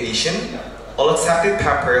 In addition, all accepted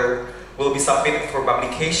papers will be submitted for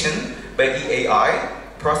publication by EAI,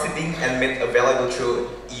 proceeding and made available through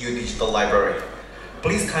EU Digital Library.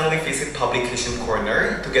 Please kindly visit Publication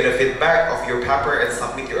Corner to get a feedback of your paper and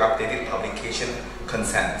submit your updated publication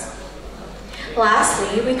consent.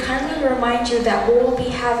 Lastly, we kindly remind you that we will be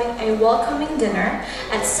having a welcoming dinner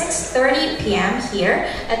at 6:30 p.m. here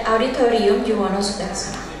at Auditorium Juwono,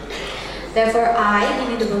 Sudarsono. Therefore, I,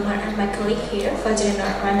 Noni and my colleague here,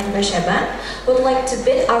 Fajrina Rahman Bashaban, would like to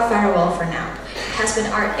bid our farewell for now. It has been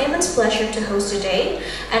our immense pleasure to host today,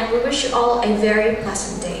 and we wish you all a very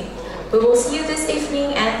pleasant day. We will see you this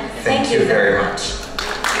evening, and thank you very much.